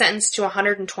son was sentenced to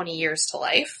 120 years to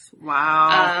life.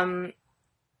 Wow.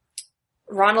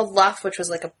 Ronald Luff, which was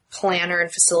like a planner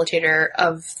and facilitator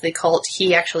of the cult,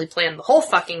 he actually planned the whole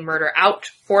fucking murder out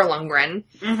for Lundgren.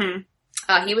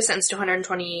 He was sentenced to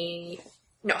 170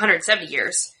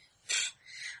 years.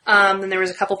 Then there was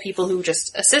a couple people who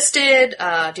just assisted.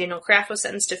 Daniel Kraft was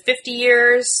sentenced to 50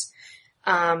 years.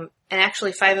 And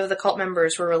actually 5 of the cult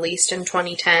members were released in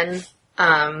 2010.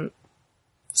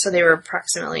 So they were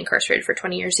approximately incarcerated for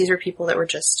 20 years. These were people that were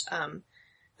just,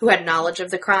 who had knowledge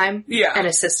of the crime and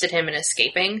assisted him in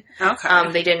escaping.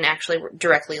 Okay. They didn't actually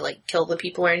directly, kill the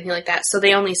people or anything like that. So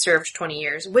they only served 20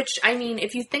 years, which,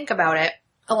 if you think about it,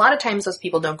 a lot of times those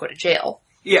people don't go to jail.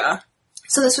 Yeah.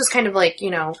 So this was kind of a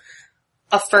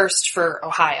first for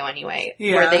Ohio anyway,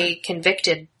 where they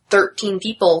convicted 13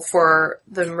 people for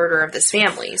the murder of this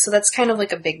family. So that's kind of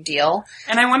a big deal.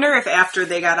 And I wonder if after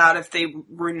they got out, if they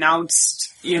renounced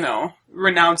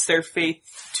their faith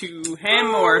to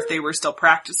him, or if they were still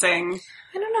practicing.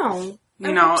 I don't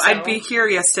know. I'd be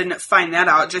curious to find that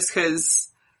out, just because,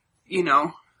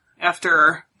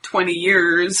 after 20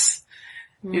 years,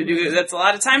 that's a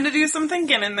lot of time to do some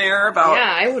thinking in there about...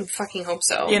 Yeah, I would fucking hope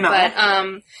so.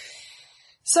 But,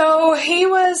 so he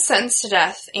was sentenced to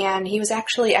death, and he was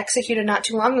actually executed not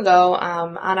too long ago,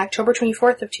 on October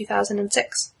 24th of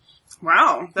 2006.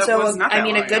 Wow, that was not that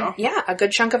long ago. A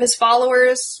good chunk of his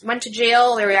followers went to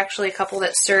jail. There were actually a couple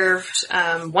that served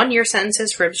 1-year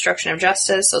sentences for obstruction of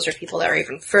justice. Those are people that were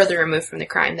even further removed from the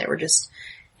crime that were just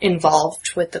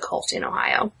involved with the cult in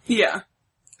Ohio. Yeah.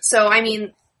 So,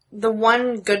 the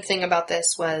one good thing about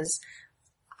this was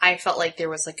I felt like there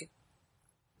was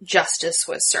justice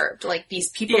was served.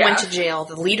 These people went to jail.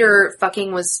 The leader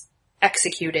fucking was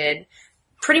executed.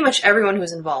 Pretty much everyone who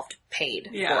was involved paid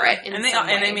for it.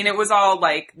 It was all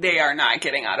they are not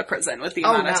getting out of prison with the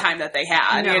amount of time that they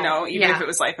had. Even if it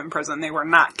was life in prison, they were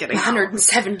not getting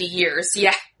 170 years.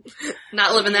 Yeah.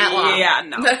 Not living that long. Yeah,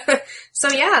 no. So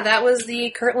that was the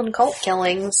Kirtland cult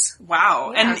killings.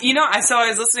 Wow. Yeah. And I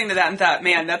was listening to that and thought,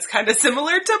 man, that's kind of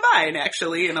similar to mine,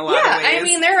 actually, in a lot of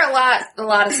ways. There are a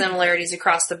lot of similarities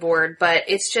across the board, but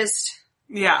it's just...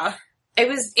 Yeah. It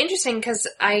was interesting because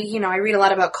I read a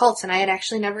lot about cults, and I had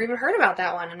actually never even heard about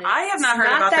that one. And I have not heard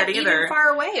about that either. Even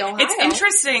far away, Ohio. It's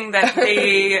interesting that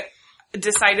they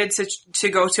decided to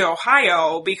go to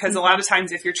Ohio, because a lot of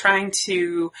times if you're trying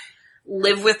to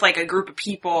live with a group of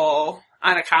people,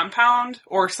 on a compound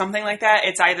or something like that.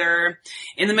 It's either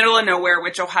in the middle of nowhere,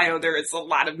 which Ohio, there is a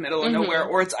lot of middle of nowhere,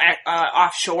 or it's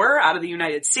offshore out of the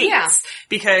United States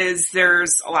because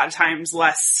there's a lot of times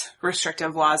less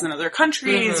restrictive laws in other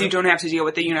countries. You don't have to deal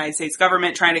with the United States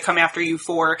government trying to come after you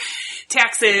for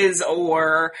taxes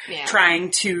or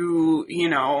trying to, you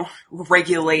know,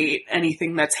 regulate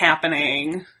anything that's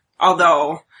happening.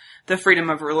 Although the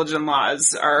freedom of religion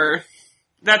laws are,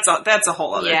 that's a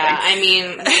whole other thing. I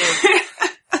mean,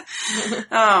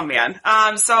 oh man.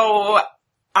 So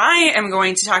I am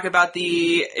going to talk about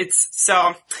ready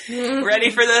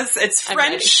for this? It's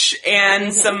French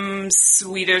and some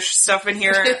Swedish stuff in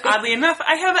here. Oddly enough,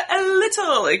 I have a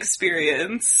little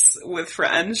experience with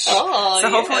French. So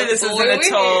hopefully this isn't a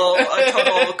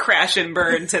total crash and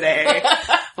burn today.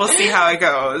 We'll see how it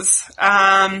goes.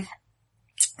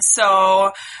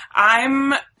 So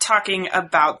I'm talking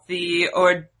about the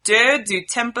Ordre du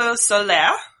Temple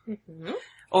Solaire,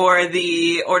 or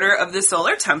the Order of the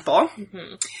Solar Temple.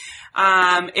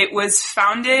 It was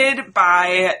founded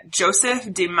by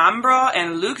Joseph de Membro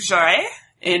and Luc Jouret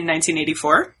in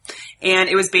 1984, and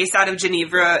it was based out of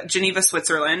Geneva,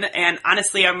 Switzerland. And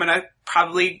honestly, I'm gonna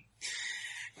probably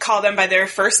call them by their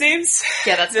first names.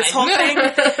 Yeah, that's this fine. whole thing.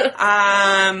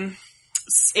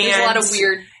 There's a lot of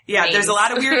weird names. There's a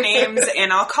lot of weird names,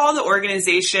 and I'll call the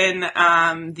organization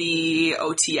the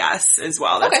OTS as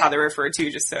well. That's how they're referred to,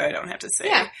 just so I don't have to say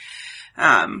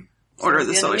Order of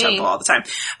the Solar Temple all the time.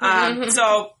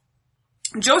 So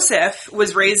Joseph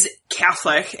was raised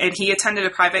Catholic, and he attended a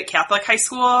private Catholic high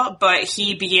school, but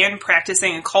he began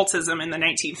practicing occultism in the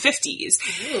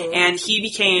 1950s. And he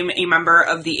became a member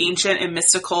of the ancient and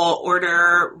mystical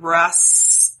Order Rosicrucis?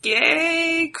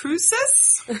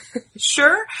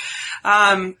 Sure.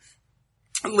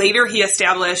 Later, he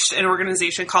established an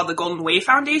organization called the Golden Way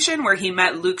Foundation, where he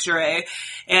met Luc Jouret.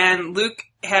 And Luc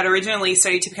had originally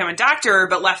studied to become a doctor,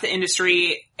 but left the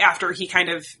industry after he kind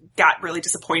of got really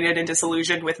disappointed and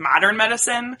disillusioned with modern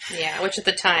medicine. Yeah, which at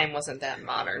the time wasn't that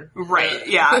modern. Right,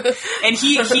 yeah. And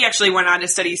he actually went on to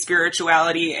study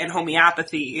spirituality and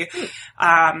homeopathy.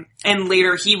 And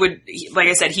later like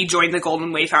I said, he joined the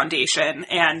Golden Way Foundation,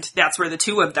 and that's where the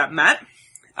two of them met.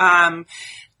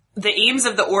 The aims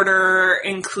of the order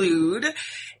include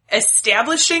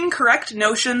establishing correct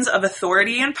notions of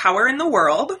authority and power in the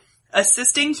world,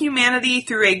 assisting humanity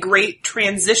through a great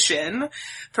transition,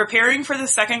 preparing for the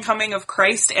second coming of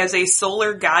Christ as a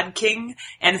solar God King,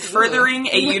 and furthering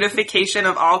a unification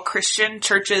of all Christian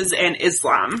churches and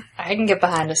Islam. I can get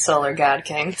behind a solar God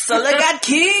King. Solar God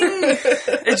King!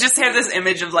 It just had this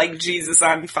image of, like, Jesus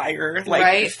on fire. Like,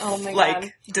 right? Oh my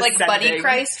God. Like Buddy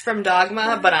Christ from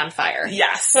Dogma, but on fire.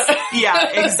 Yes.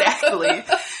 Yeah, exactly.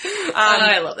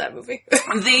 I love that movie.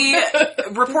 They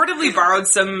reportedly borrowed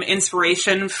some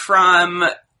inspiration from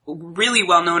really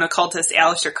well-known occultist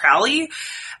Aleister Crowley,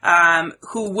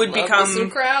 who would become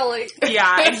Crowley.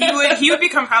 Yeah, and he would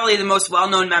become probably the most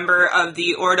well-known member of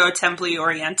the Ordo Templi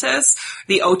Orientis,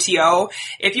 the OTO.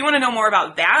 If you want to know more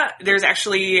about that, there's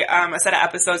actually a set of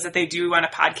episodes that they do on a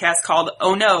podcast called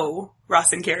Oh No,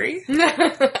 Ross and Carrie.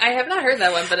 I have not heard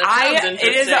that one, but it sounds interesting.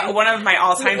 It is one of my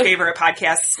all-time favorite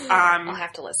podcasts. I'll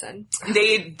have to listen.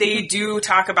 They do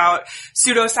talk about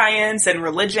pseudoscience and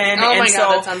religion. Oh my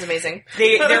God, that sounds amazing.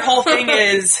 Their whole thing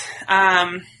is,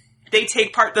 they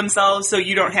take part themselves so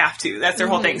you don't have to. That's their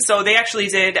whole thing. So they actually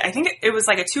did, I think it was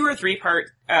like a 2 or 3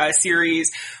 part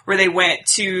series where they went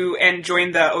to and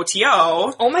joined the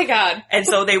OTO. Oh my God. And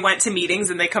so they went to meetings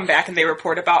and they come back and they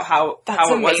report about how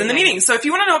it was in the meetings. So if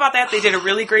you want to know about that, they did a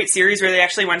really great series where they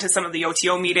actually went to some of the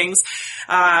OTO meetings,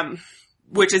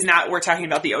 which is not, we're talking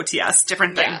about the OTS,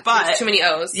 different thing. Yeah, but there's too many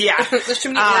O's. Yeah. There's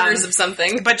too many orders of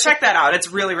something. But check that out. It's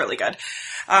really, really good.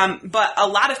 But a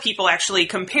lot of people actually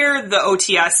compare the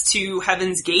OTS to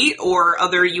Heaven's Gate or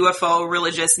other UFO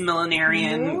religious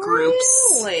millenarian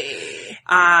groups. Really?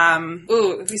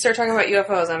 Ooh, if you start talking about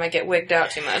UFOs, I might get wigged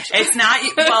out too much. It's not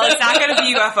going to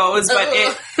be UFOs, but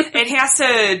it has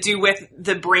to do with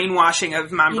the brainwashing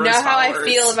of members. You know how I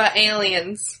feel about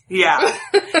aliens. Yeah.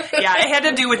 Yeah, it had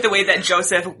to do with the way that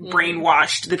Joseph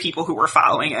brainwashed the people who were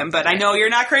following him. But I know you're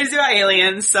not crazy about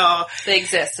aliens, so... They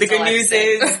exist. The good news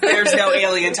is there's no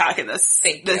alien talk in this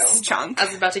chunk. I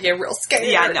was about to get real scared.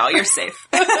 Yeah, no, you're safe.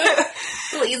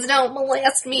 Please don't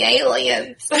molest me,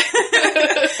 aliens.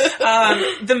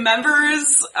 The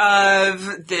members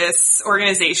of this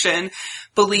organization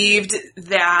believed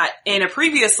that in a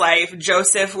previous life,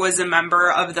 Joseph was a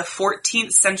member of the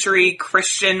 14th century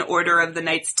Christian Order of the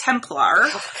Knights Templar.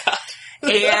 Oh, God.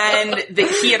 And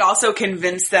he had also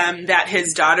convinced them that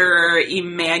his daughter,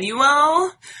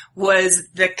 Emmanuel, was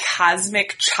the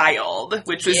cosmic child,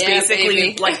 which was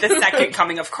basically like the second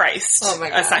coming of Christ. Oh my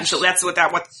gosh. Essentially. That's what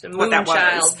that was.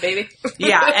 Child, baby.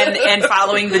 Yeah, and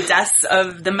following the deaths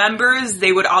of the members,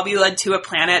 they would all be led to a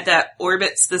planet that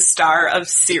orbits the star of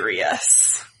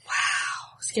Sirius.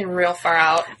 It's getting real far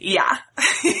out. Yeah. I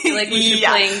feel like we should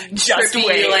play just trippy,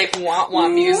 wait. like, wah-wah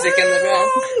music in the back.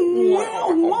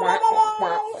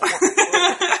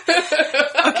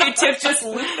 Okay, Tiff, just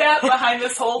loop that behind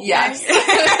this whole Yes. thing.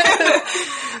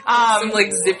 Some,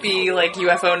 like, zippy, like,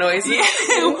 UFO noises.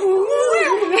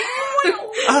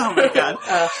 Oh my god.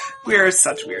 We are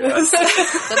such weirdos.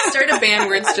 Let's start a band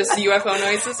where it's just UFO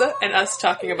noises and us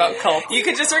talking about cults. You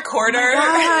could just record our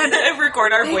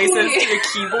voices to a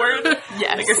keyboard.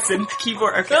 Yes. Like a synth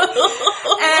keyboard. Okay.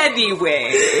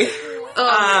 Anyway.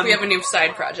 We have a new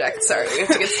side project. Sorry, we have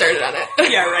to get started on it.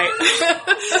 Yeah, right.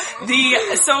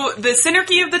 So the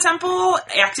Synarchy of the Temple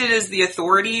acted as the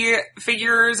authority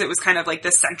figures. It was kind of like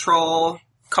the central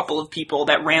couple of people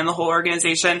that ran the whole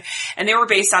organization, and they were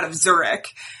based out of Zurich.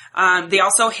 They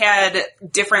also had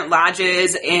different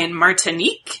lodges in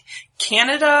Martinique,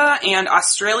 Canada, and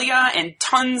Australia, and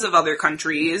tons of other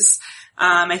countries.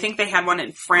 I think they had one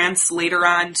in France later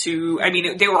on too. I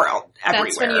mean, they were all everywhere.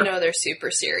 That's when you know they're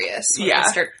super serious. When they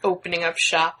start opening up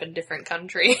shop in different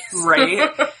countries. Right?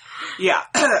 Yeah.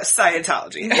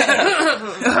 Scientology.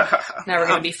 Never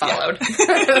gonna be followed.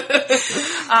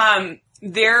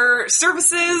 Their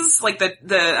services, like the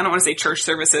I don't want to say church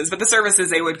services, but the services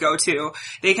they would go to,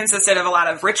 they consisted of a lot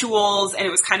of rituals, and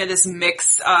it was kind of this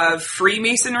mix of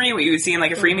Freemasonry, what you would see in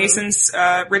like a Freemason's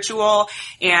ritual,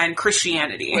 and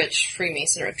Christianity. Which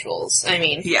Freemason rituals, I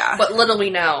mean, yeah. But little we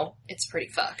know, it's pretty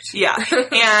fucked. Yeah.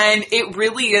 And it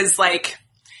really is like,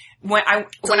 when I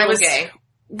was gay.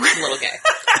 A little gay.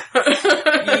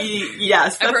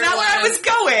 Yes, that's not where I was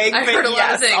going. I've heard a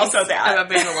lot of things also that. about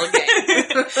being a little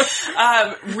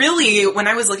gay. Really, when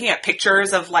I was looking at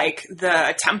pictures of like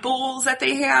the temples that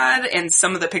they had and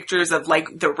some of the pictures of like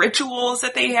the rituals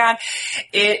that they had,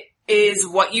 it is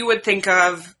what you would think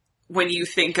of when you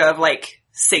think of like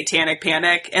Satanic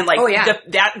Panic, and like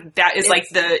that is like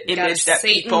the image that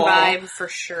Satan people vibe for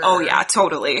sure. Oh yeah,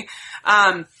 totally.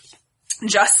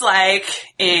 Just like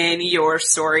in your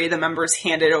story, the members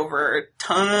handed over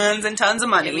tons and tons of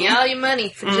money. Give me all your money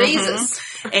for Jesus.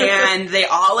 And they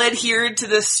all adhered to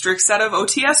this strict set of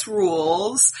OTS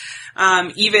rules.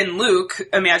 Even Luke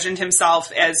imagined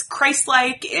himself as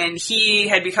Christ-like, and he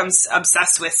had become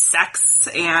obsessed with sex,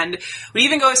 and would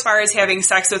even go as far as having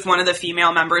sex with one of the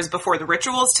female members before the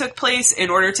rituals took place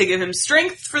in order to give him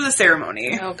strength for the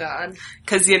ceremony. Oh, God.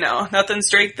 Because, you know, nothing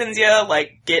strengthens you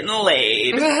like getting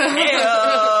laid.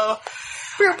 Heyo.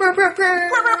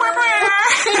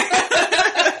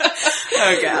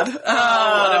 Oh, God.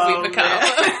 What have we become?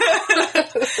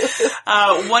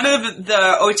 One of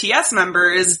the OTS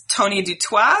members, Tony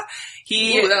Dutoit,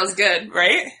 Ooh, that was good.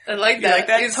 Right? I like that. You like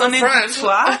that? He's Tony so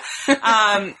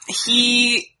Dutoit.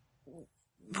 He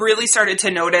really started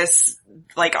to notice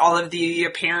like all of the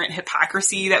apparent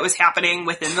hypocrisy that was happening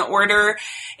within the order.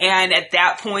 And at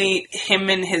that point, him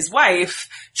and his wife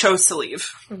chose to leave.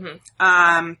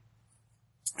 Mm-hmm.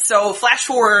 So flash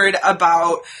forward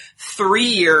about 3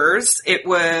 years, it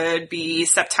would be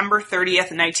September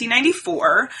 30th,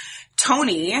 1994.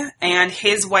 Tony and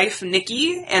his wife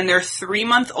Nikki and their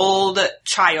 3-month-old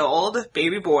child,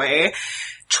 baby boy,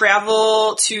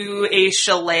 travel to a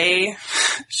chalet.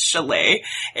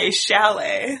 A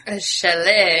chalet. What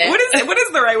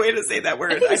is the right way to say that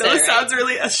word? I know it sounds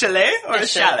really, a chalet or a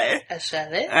chalet? A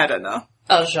chalet? I don't know.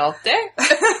 A chalet?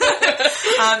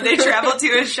 They traveled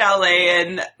to a chalet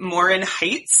in Morin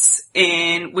Heights,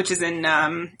 which is in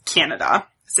Canada.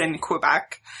 It's in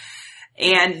Quebec.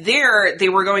 And there, they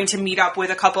were going to meet up with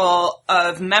a couple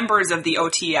of members of the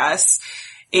OTS,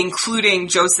 including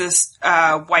Joseph's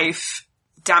wife,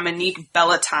 Dominique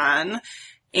Bellaton.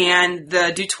 And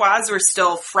the Dutoits were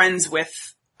still friends with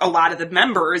a lot of the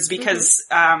members because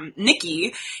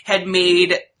Nikki had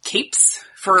made capes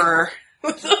for...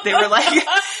 They were like,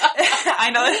 I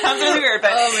know that sounds really weird,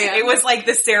 but it was like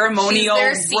the ceremonial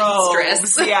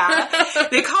robes. Yeah.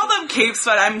 They call them capes,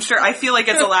 but I feel like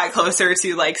it's a lot closer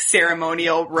to like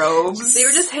ceremonial robes. They were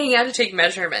just hanging out to take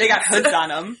measurements. They got hoods on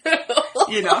them,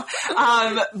 you know.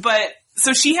 But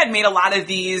so she had made a lot of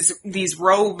these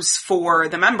robes for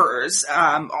the members,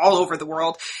 all over the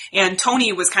world. And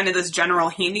Tony was kind of this general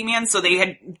handyman, so they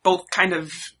had both kind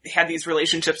of had these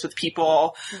relationships with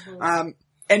people,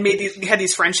 and had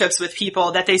these friendships with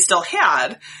people that they still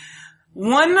had.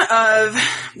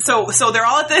 So they're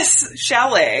all at this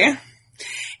chalet,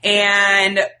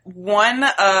 And one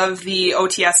of the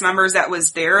OTS members that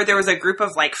was there was a group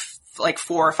of like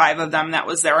 4 or 5 of them that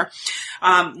was there,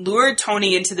 lured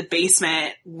Tony into the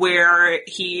basement where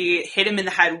he hit him in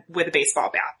the head with a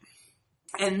baseball bat.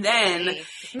 And then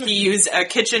he used a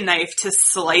kitchen knife to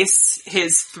slice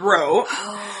his throat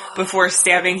before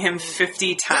stabbing him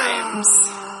 50 times.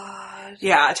 God.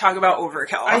 Yeah, talk about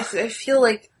overkill. I feel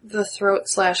like the throat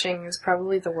slashing is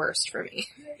probably the worst for me.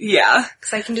 Yeah.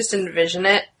 Because I can just envision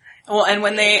it. Well, and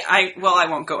when I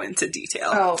won't go into detail.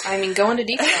 Oh, I mean, go into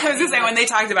detail. I was going to say, when they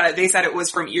talked about it, they said it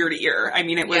was from ear to ear. I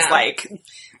mean, it was like...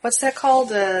 What's that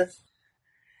called? Are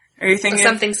you thinking?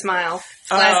 Something smile.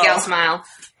 Glasgow smile.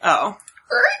 Oh.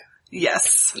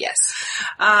 Yes. Yes.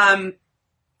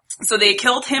 So they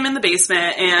killed him in the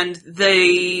basement, and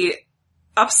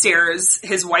upstairs,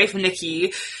 his wife,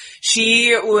 Nikki,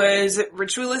 she was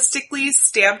ritualistically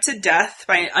stabbed to death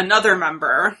by another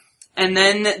member, and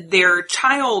then their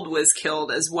child was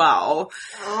killed as well.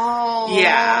 Oh.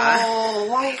 Yeah.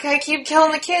 Why can't I keep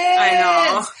killing the kids? I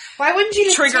know. Why wouldn't you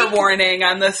just Trigger warning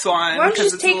on this one. Why don't you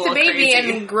just take the baby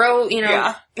crazy. and grow,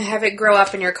 have it grow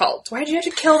up in your cult? Why'd you have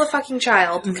to kill the fucking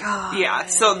child? God. Yeah,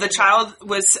 so the child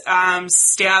was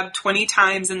stabbed 20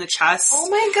 times in the chest. Oh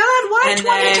my god, why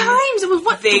 20 times? It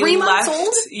was, 3 months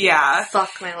old? Yeah. Fuck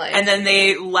my life. And then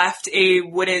they left a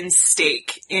wooden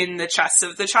stake in the chest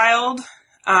of the child.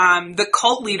 The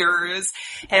cult leaders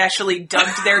had actually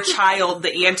dubbed their child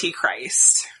the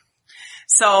Antichrist.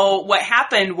 So what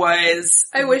happened was...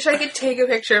 I wish I could take a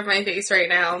picture of my face right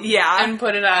now. Yeah. And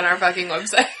put it on our fucking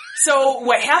website. So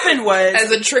what happened was...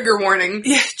 As a trigger warning.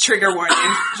 Yeah, trigger warning.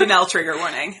 Janelle trigger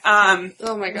warning.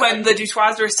 Oh my god. When the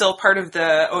Dutois were still part of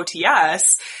the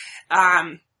OTS,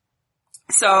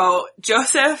 so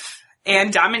Joseph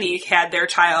and Dominique had their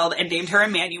child and named her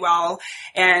Emmanuel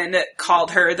and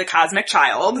called her the Cosmic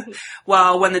Child.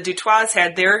 Well, when the Dutois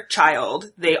had their child,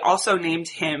 they also named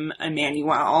him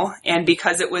Emmanuel. And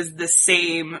because it was the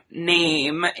same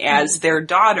name as their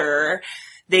daughter,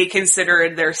 they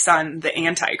considered their son the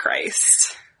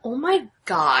Antichrist. Oh my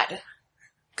god.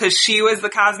 Because she was the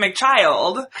Cosmic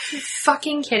Child. Are you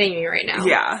fucking kidding me right now?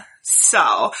 Yeah.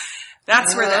 So,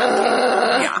 that's where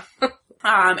that came. Yeah.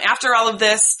 After all of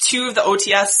this, 2 of the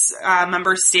OTS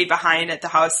members stayed behind at the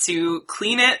house to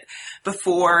clean it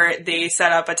before they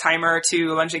set up a timer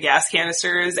to a bunch of gas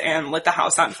canisters and lit the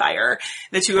house on fire.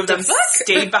 The 2 of them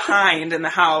stayed behind in the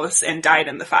house and died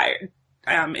in the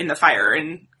fire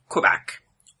in Quebec.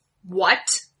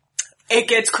 What? It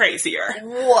gets crazier.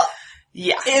 What?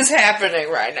 Yeah. Is happening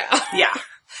right now? Yeah.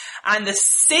 On the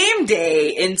same day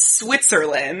in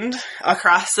Switzerland,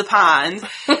 across the pond,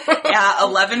 at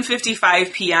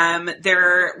 11:55 p.m.,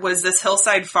 there was this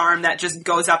hillside farm that just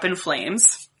goes up in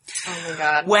flames. Oh my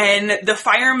god. When the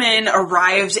firemen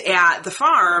arrived at the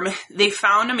farm, they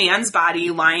found a man's body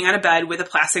lying on a bed with a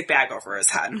plastic bag over his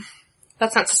head.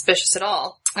 That's not suspicious at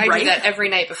all. I do that every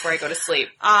night before I go to sleep.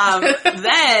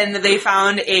 Then they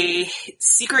found a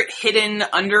secret hidden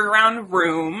underground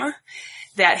room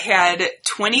that had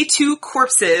 22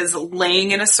 corpses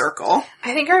laying in a circle.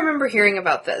 I think I remember hearing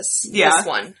about this. Yeah. This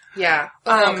one. Yeah.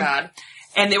 Oh, God.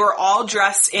 And they were all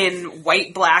dressed in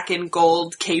white, black, and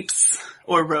gold capes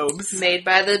or robes. Made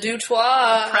by the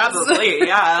Dutois. Probably,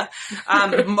 yeah.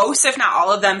 Most, if not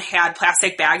all of them, had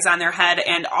plastic bags on their head,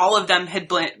 and all of them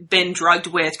had been drugged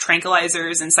with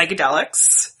tranquilizers and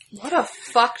psychedelics. What a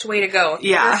fucked way to go.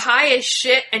 Yeah. You're high as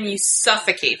shit and you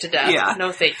suffocate to death. Yeah.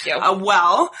 No thank you.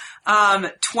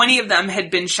 20 of them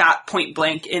had been shot point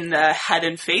blank in the head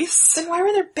and face. Then why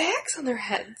were there bags on their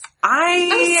heads? When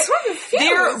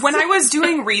I was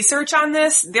doing research on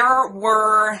this, there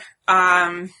were,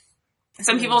 some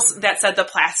people that said the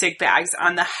plastic bags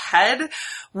on the head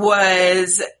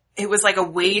was like a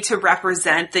way to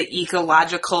represent the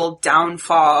ecological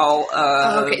downfall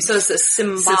of so it's a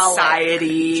symbolic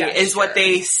society gesture. Is what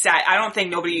they said. I don't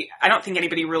think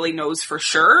anybody really knows for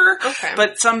sure. Okay.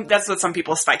 But that's what some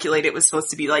people speculate. It was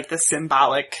supposed to be like the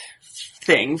symbolic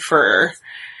thing for...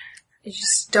 I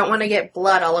just don't want to get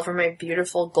blood all over my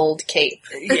beautiful gold cape.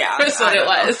 Yeah. That's what it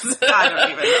was. I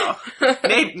don't even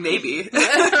know. Maybe.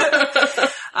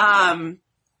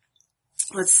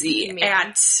 Let's see.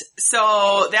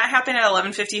 So that happened at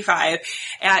 11:55.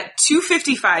 At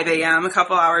 2:55 a.m., a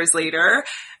couple hours later,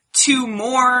 2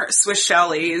 more Swiss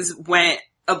chalets went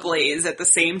ablaze at the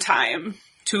same time.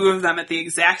 2 of them at the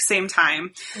exact same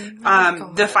time.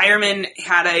 The firemen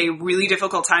had a really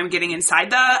difficult time getting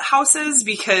inside the houses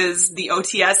because the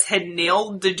OTS had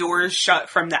nailed the doors shut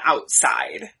from the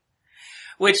outside.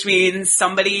 Which means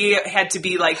somebody had to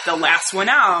be like the last one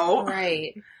out.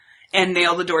 Right. And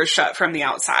nail the doors shut from the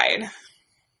outside.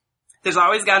 There's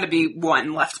always got to be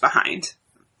one left behind.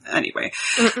 Anyway.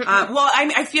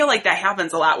 I feel like that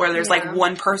happens a lot where there's like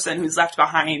one person who's left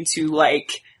behind to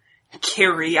like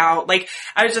carry out, like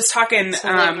I was just talking to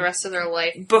live the rest of their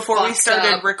life before we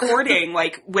started recording,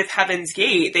 like with Heaven's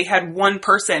Gate, they had one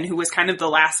person who was kind of the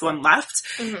last one left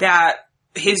that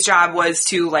his job was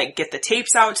to like get the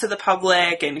tapes out to the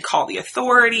public and call the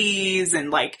authorities and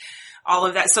like all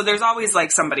of that. So there's always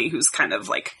like somebody who's kind of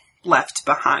like left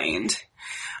behind.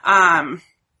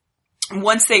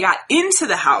 Once they got into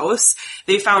the house,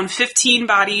 they found 15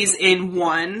 bodies in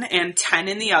one and 10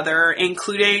 in the other,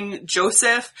 including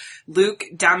Joseph, Luke,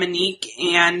 Dominique,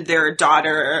 and their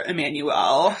daughter,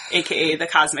 Emmanuel, aka the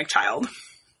Cosmic Child.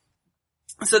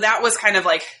 So that was kind of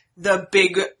like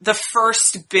the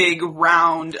first big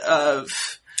round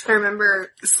of I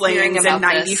remember slayings in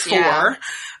 94.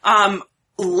 Yeah.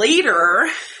 Later,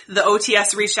 the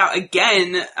OTS reached out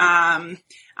again,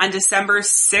 on December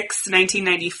 6th,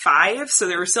 1995, so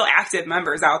there were still active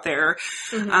members out there.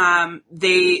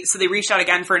 They reached out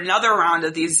again for another round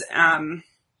of these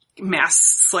mass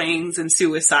slayings and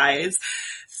suicides.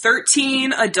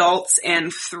 13 adults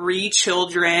and 3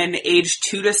 children aged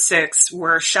 2 to 6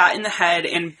 were shot in the head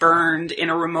and burned in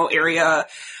a remote area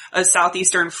of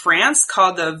southeastern France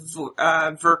called the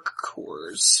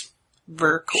Vercors.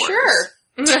 Sure.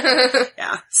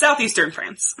 Yeah, southeastern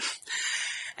France.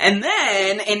 And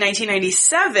then in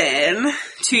 1997,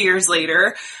 2 years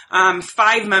later,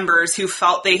 5 members who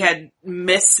felt they had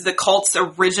missed the cult's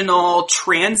original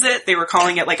transit, they were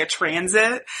calling it like a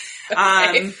transit,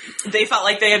 they felt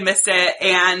like they had missed it,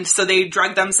 and so they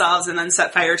drugged themselves and then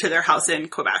set fire to their house in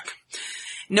Quebec.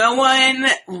 No one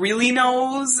really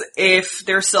knows if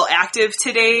they're still active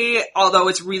today, although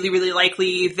it's really, really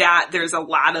likely that there's a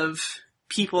lot of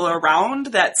people around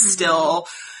that still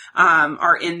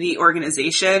are in the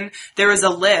organization. There was a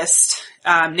list,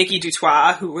 Nikki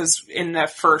Dutoit, who was in the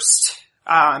first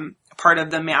part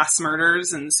of the mass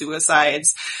murders and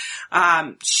suicides.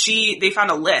 They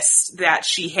found a list that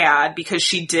she had because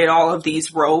she did all of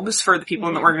these robes for the people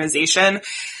in the organization.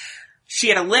 She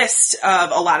had a list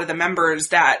of a lot of the members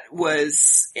that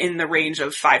was in the range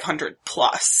of 500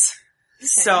 plus. Okay.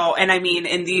 So, and I mean,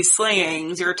 in these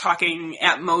slayings, you're talking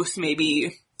at most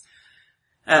maybe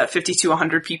 50 to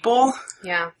 100 people.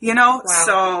 Yeah. You know? Wow.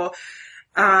 So,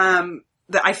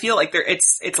 I feel like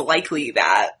it's likely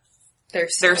that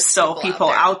there's still people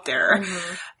out there.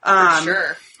 For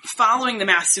sure. Following the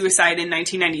mass suicide in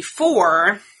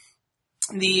 1994,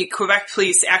 the Quebec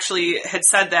police actually had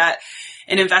said that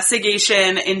an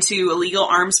investigation into illegal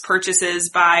arms purchases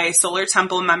by Solar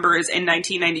Temple members in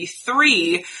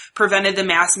 1993 prevented the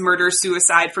mass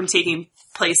murder-suicide from taking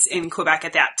place in Quebec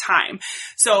at that time.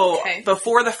 So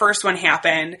before the first one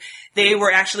happened, they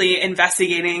were actually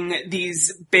investigating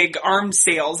these big arms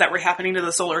sales that were happening to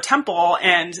the Solar Temple,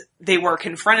 and they were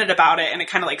confronted about it, and it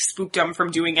kind of like spooked them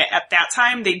from doing it at that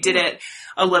time. They did it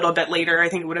a little bit later. I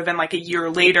think it would have been like a year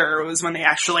later was when they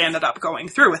actually ended up going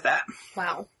through with it.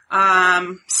 Wow.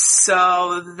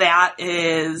 So that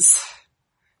is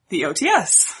the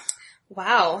OTS.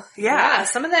 Wow. Yeah.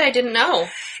 Some of that I didn't know.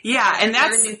 Yeah. And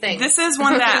this is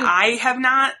one that I have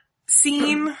not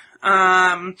seen,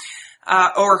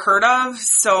 or heard of.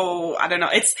 So I don't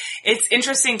know. It's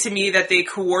interesting to me that they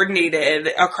coordinated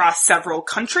across several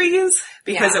countries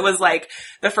because it was like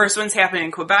the first one's happening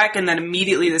in Quebec, and then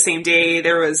immediately the same day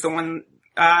there was the one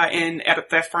at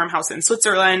the farmhouse in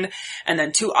Switzerland, and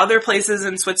then 2 other places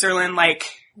in Switzerland. Like,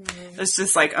 it's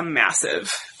just like a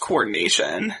massive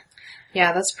coordination.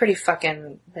 Yeah, that's pretty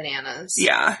fucking bananas.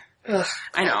 Yeah. Ugh,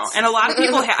 I know. And a lot of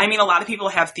people a lot of people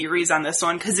have theories on this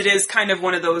one because it is kind of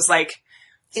one of those like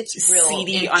it's real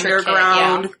seedy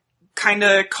underground kind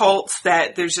of cults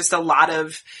that there's just a lot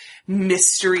of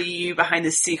mystery behind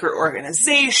the secret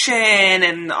organization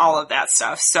and all of that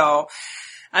stuff. So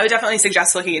I would definitely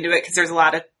suggest looking into it because there's a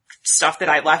lot of stuff that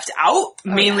I left out,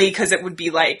 mainly because it would be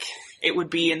like, it would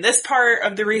be in this part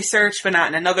of the research, but not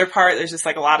in another part. There's just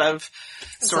like a lot of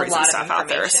stories and stuff out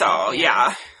there. So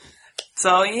yeah.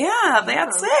 So yeah,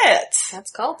 that's it.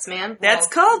 That's cults, man. That's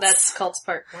cults. That's cults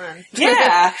part 1.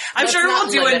 Yeah. I'm sure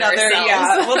we'll do another,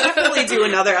 we'll definitely do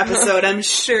another episode, I'm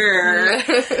sure.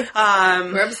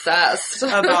 We're obsessed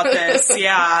about this.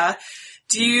 Yeah.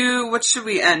 What should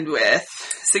we end with?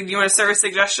 So, do you want to start with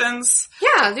suggestions?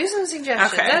 Yeah, do some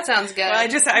suggestions. Okay. That sounds good. Well,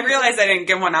 I realized I didn't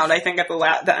give one out, I think, at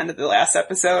the end of the last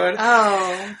episode.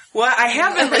 Oh. What I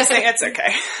have been listening, it's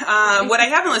okay. What I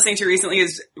have been listening to recently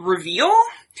is Reveal.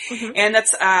 Mm-hmm. And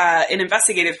that's, an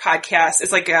investigative podcast.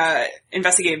 It's like,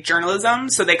 investigative journalism.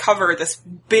 So they cover this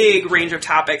big range of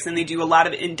topics and they do a lot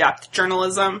of in-depth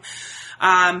journalism.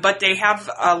 But they have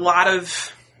a lot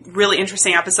of really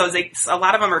interesting episodes. A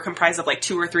lot of them are comprised of like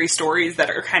 2 or 3 stories that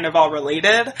are kind of all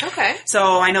related. Okay.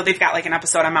 So I know they've got like an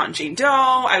episode on Mountain Jane Doe.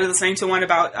 I was listening to one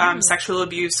about sexual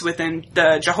abuse within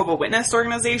the Jehovah's Witness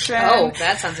organization. Oh,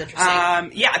 that sounds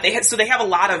interesting. Yeah, they have a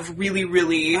lot of really,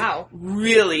 really,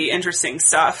 really interesting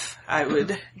stuff. I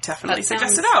would definitely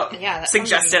suggest it out. Yeah,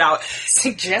 suggest it out.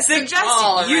 Suggest you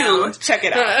around. check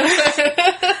it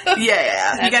out.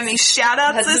 Yeah. You got any shout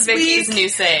outs this Vicky's week? new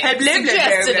saying.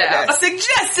 Suggest it out.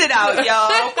 Suggest it out,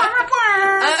 y'all.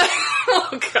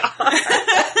 Oh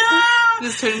god.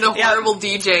 Just turned into horrible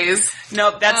DJs.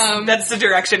 Nope, that's the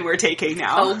direction we're taking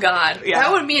now. Oh god. Yeah.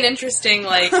 That would be an interesting,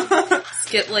 like,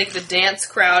 get like the dance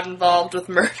crowd involved with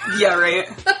murder. Yeah, right.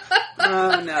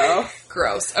 Oh no.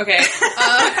 Gross. Okay.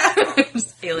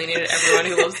 Just alienated everyone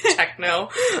who loves techno.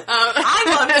 I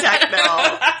love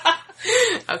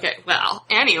techno. Okay, well,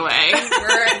 anyway,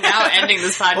 we're now ending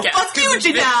this podcast. Well, fuck you,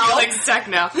 Janelle. Like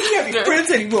techno. We can't be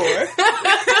friends anymore.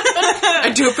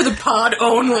 I do it for the pod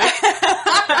only.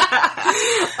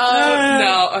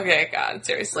 No, okay, God,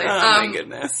 seriously. Oh my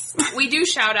goodness. We do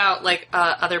shout out, like,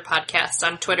 other podcasts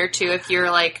on Twitter, too, if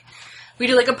you're, like, we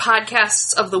do, like, a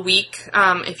podcast of the week,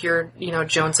 if you're,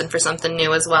 jonesing for something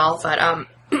new as well, but,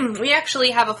 we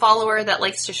actually have a follower that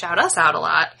likes to shout us out a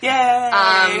lot.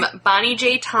 Yay! Bonnie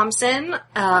J. Thompson,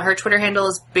 her Twitter handle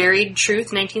is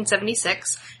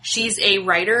BuriedTruth1976. She's a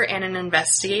writer and an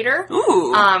investigator.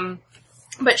 Ooh.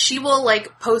 But she will,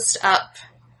 like, post up,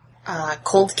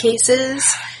 cold cases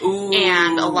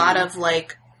and a lot of,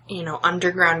 like,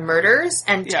 underground murders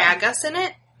and tag us in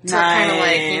it. To kind of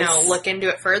like, look into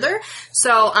it further.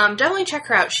 So, definitely check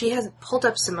her out. She has pulled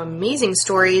up some amazing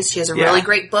stories. She has a really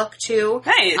great book, too.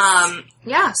 Nice.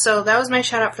 Yeah, so that was my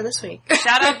shout out for this week.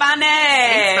 Shout out, Bonnie!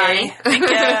 Thanks, Bonnie. Thank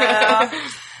you.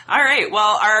 All right.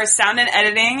 Well, our sound and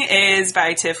editing is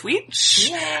by Tiff Weech.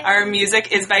 Yay. Our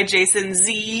music is by Jason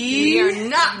Z. We are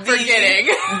not forgetting.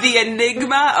 The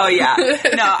Enigma. Oh, yeah.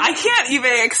 No, I can't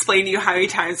even explain to you how many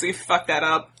times we've fucked that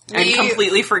up. And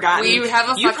completely forgotten. We have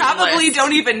a You probably list.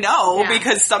 don't even know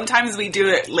because sometimes we do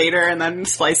it later and then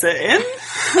splice it in.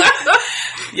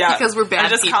 Yeah. Because we're bad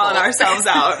I'm just people. calling ourselves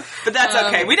out. But that's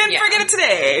okay. We didn't forget it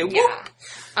today.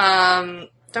 Yeah.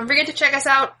 Don't forget to check us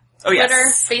out. Oh, Twitter,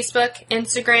 yes. Facebook,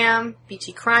 Instagram,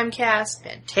 BT Crimecast,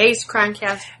 Bad Taste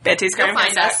Crimecast.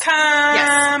 BadTasteCrimecast.com.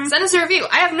 Yes. Send us a review.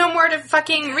 I have no more to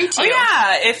fucking read to you. Oh,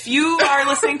 yeah. If you are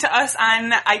listening to us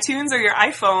on iTunes or your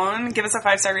iPhone, give us a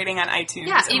 5-star rating on iTunes.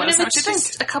 Yeah, and even let us if know it's what you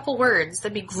just think. a couple words,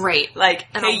 that'd be great. Like,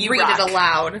 and hey, I'll you read rock. it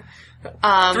aloud.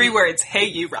 3 words. Hey,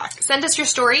 you rock. Send us your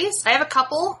stories. I have a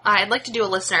couple. I'd like to do a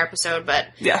listener episode, but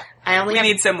Yeah. we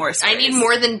need some more stories. I need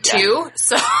more than 2,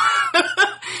 so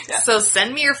so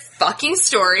send me your fucking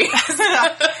story. On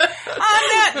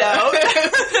that note,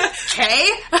 Okay?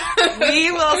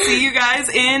 we will see you guys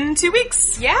in 2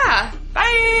 weeks. Yeah.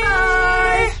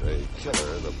 Bye. A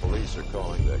killer the police are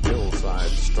calling the Hillside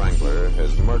Strangler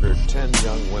has murdered 10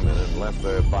 young women and left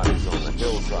their bodies on the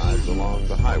hillsides along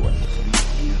the highway.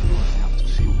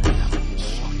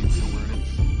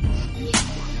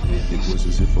 It was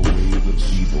as if a wave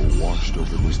of evil washed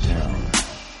over this town.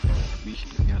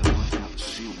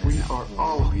 We are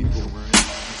all people in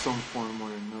some form or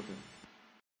another.